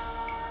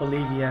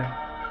 Bolivia,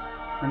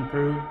 and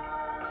Peru.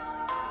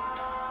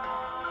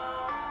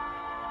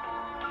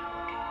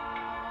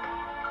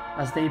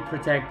 As they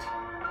protect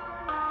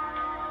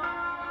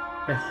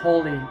the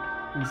holy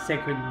and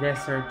sacred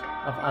desert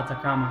of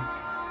Atacama.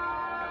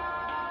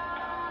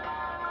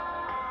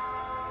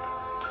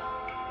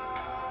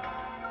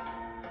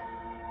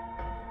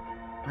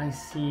 I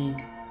see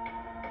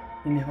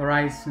in the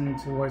horizon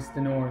towards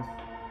the north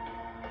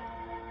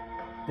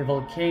the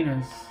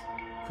volcanoes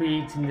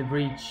creating the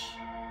breach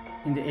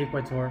in the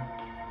equator,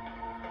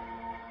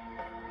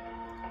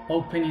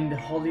 opening the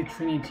Holy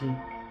Trinity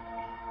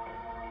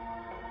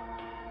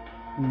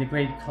in the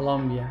Great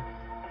Colombia,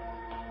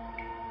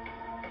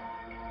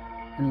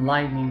 and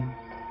lighting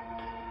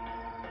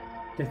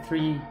the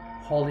three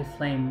holy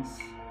flames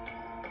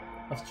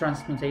of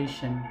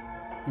transmutation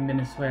in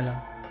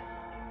Venezuela,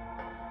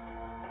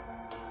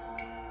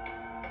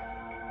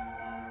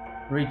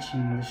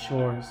 reaching the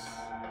shores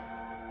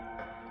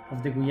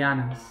of the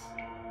Guyanas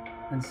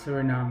and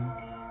Suriname.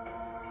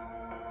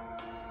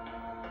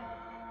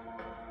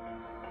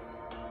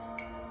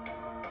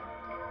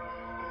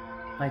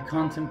 I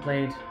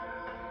contemplate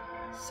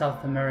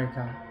South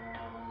America,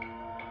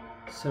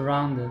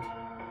 surrounded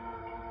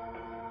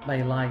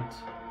by light,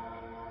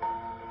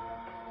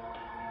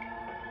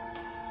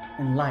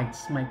 and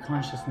lights my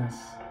consciousness,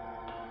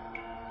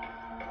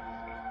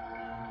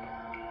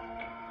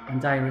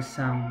 and I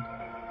resound.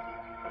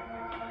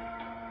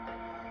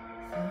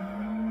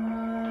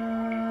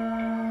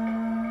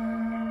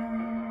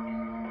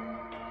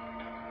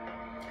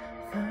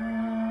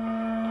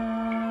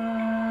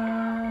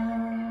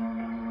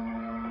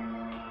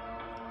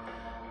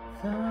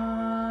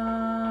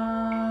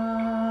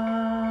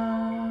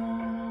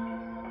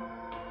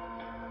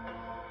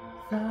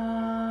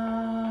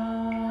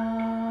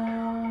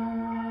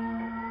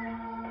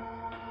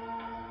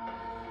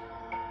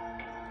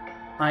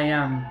 I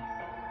am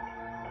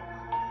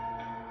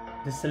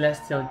the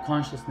celestial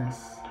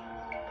consciousness.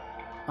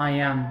 I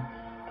am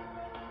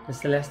the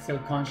celestial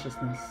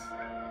consciousness.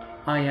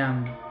 I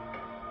am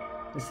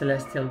the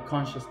celestial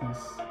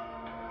consciousness.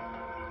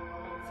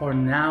 For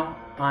now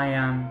I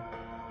am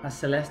a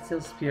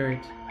celestial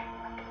spirit,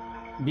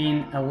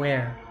 being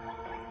aware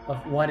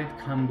of what it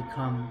can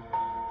become.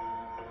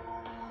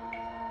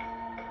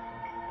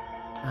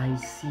 I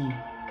see.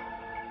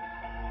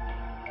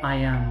 I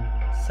am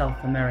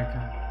South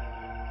America.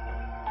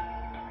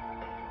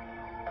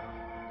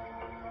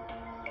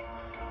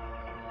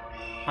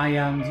 I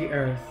am the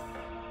earth,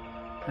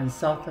 and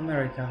South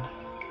America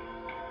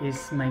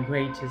is my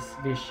greatest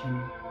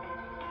vision.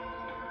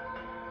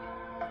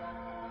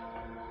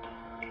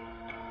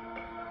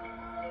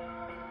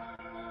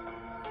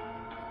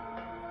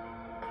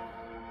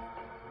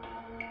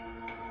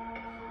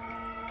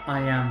 I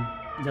am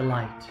the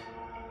light.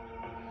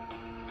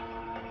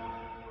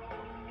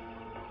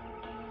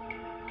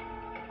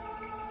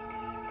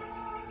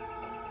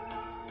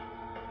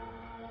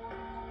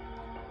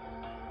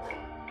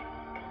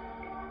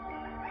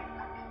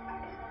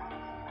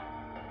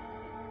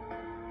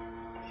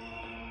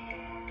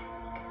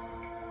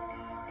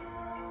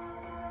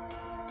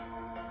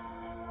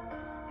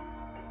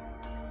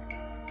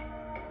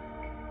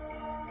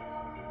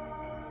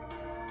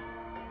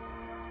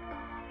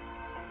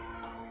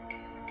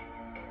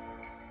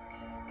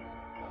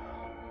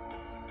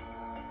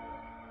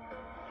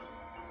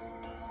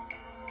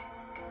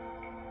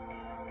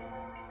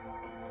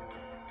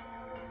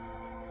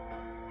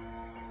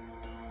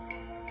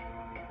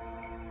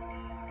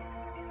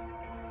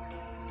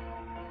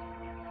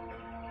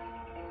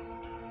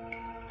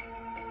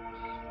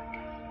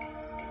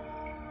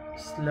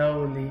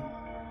 Slowly,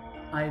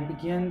 I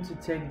begin to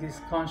take this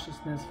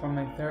consciousness from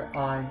my third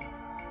eye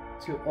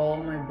to all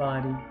my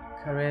body,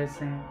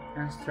 caressing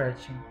and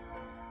stretching.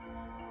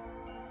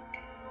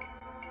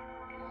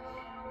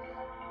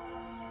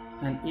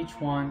 And each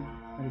one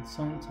at its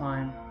own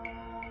time,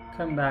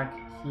 come back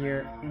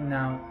here and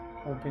now,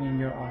 opening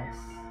your eyes.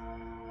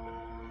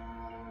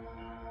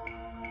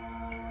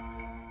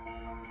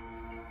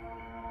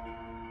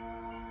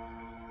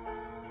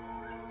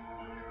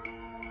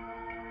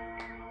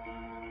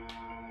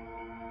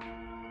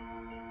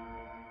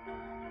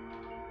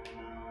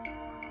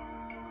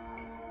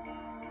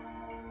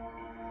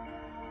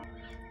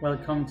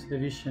 Welcome to the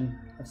vision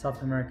of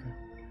South America.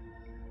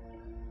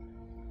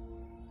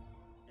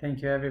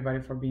 Thank you everybody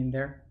for being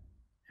there,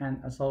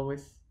 and as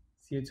always,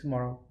 see you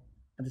tomorrow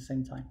at the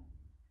same time.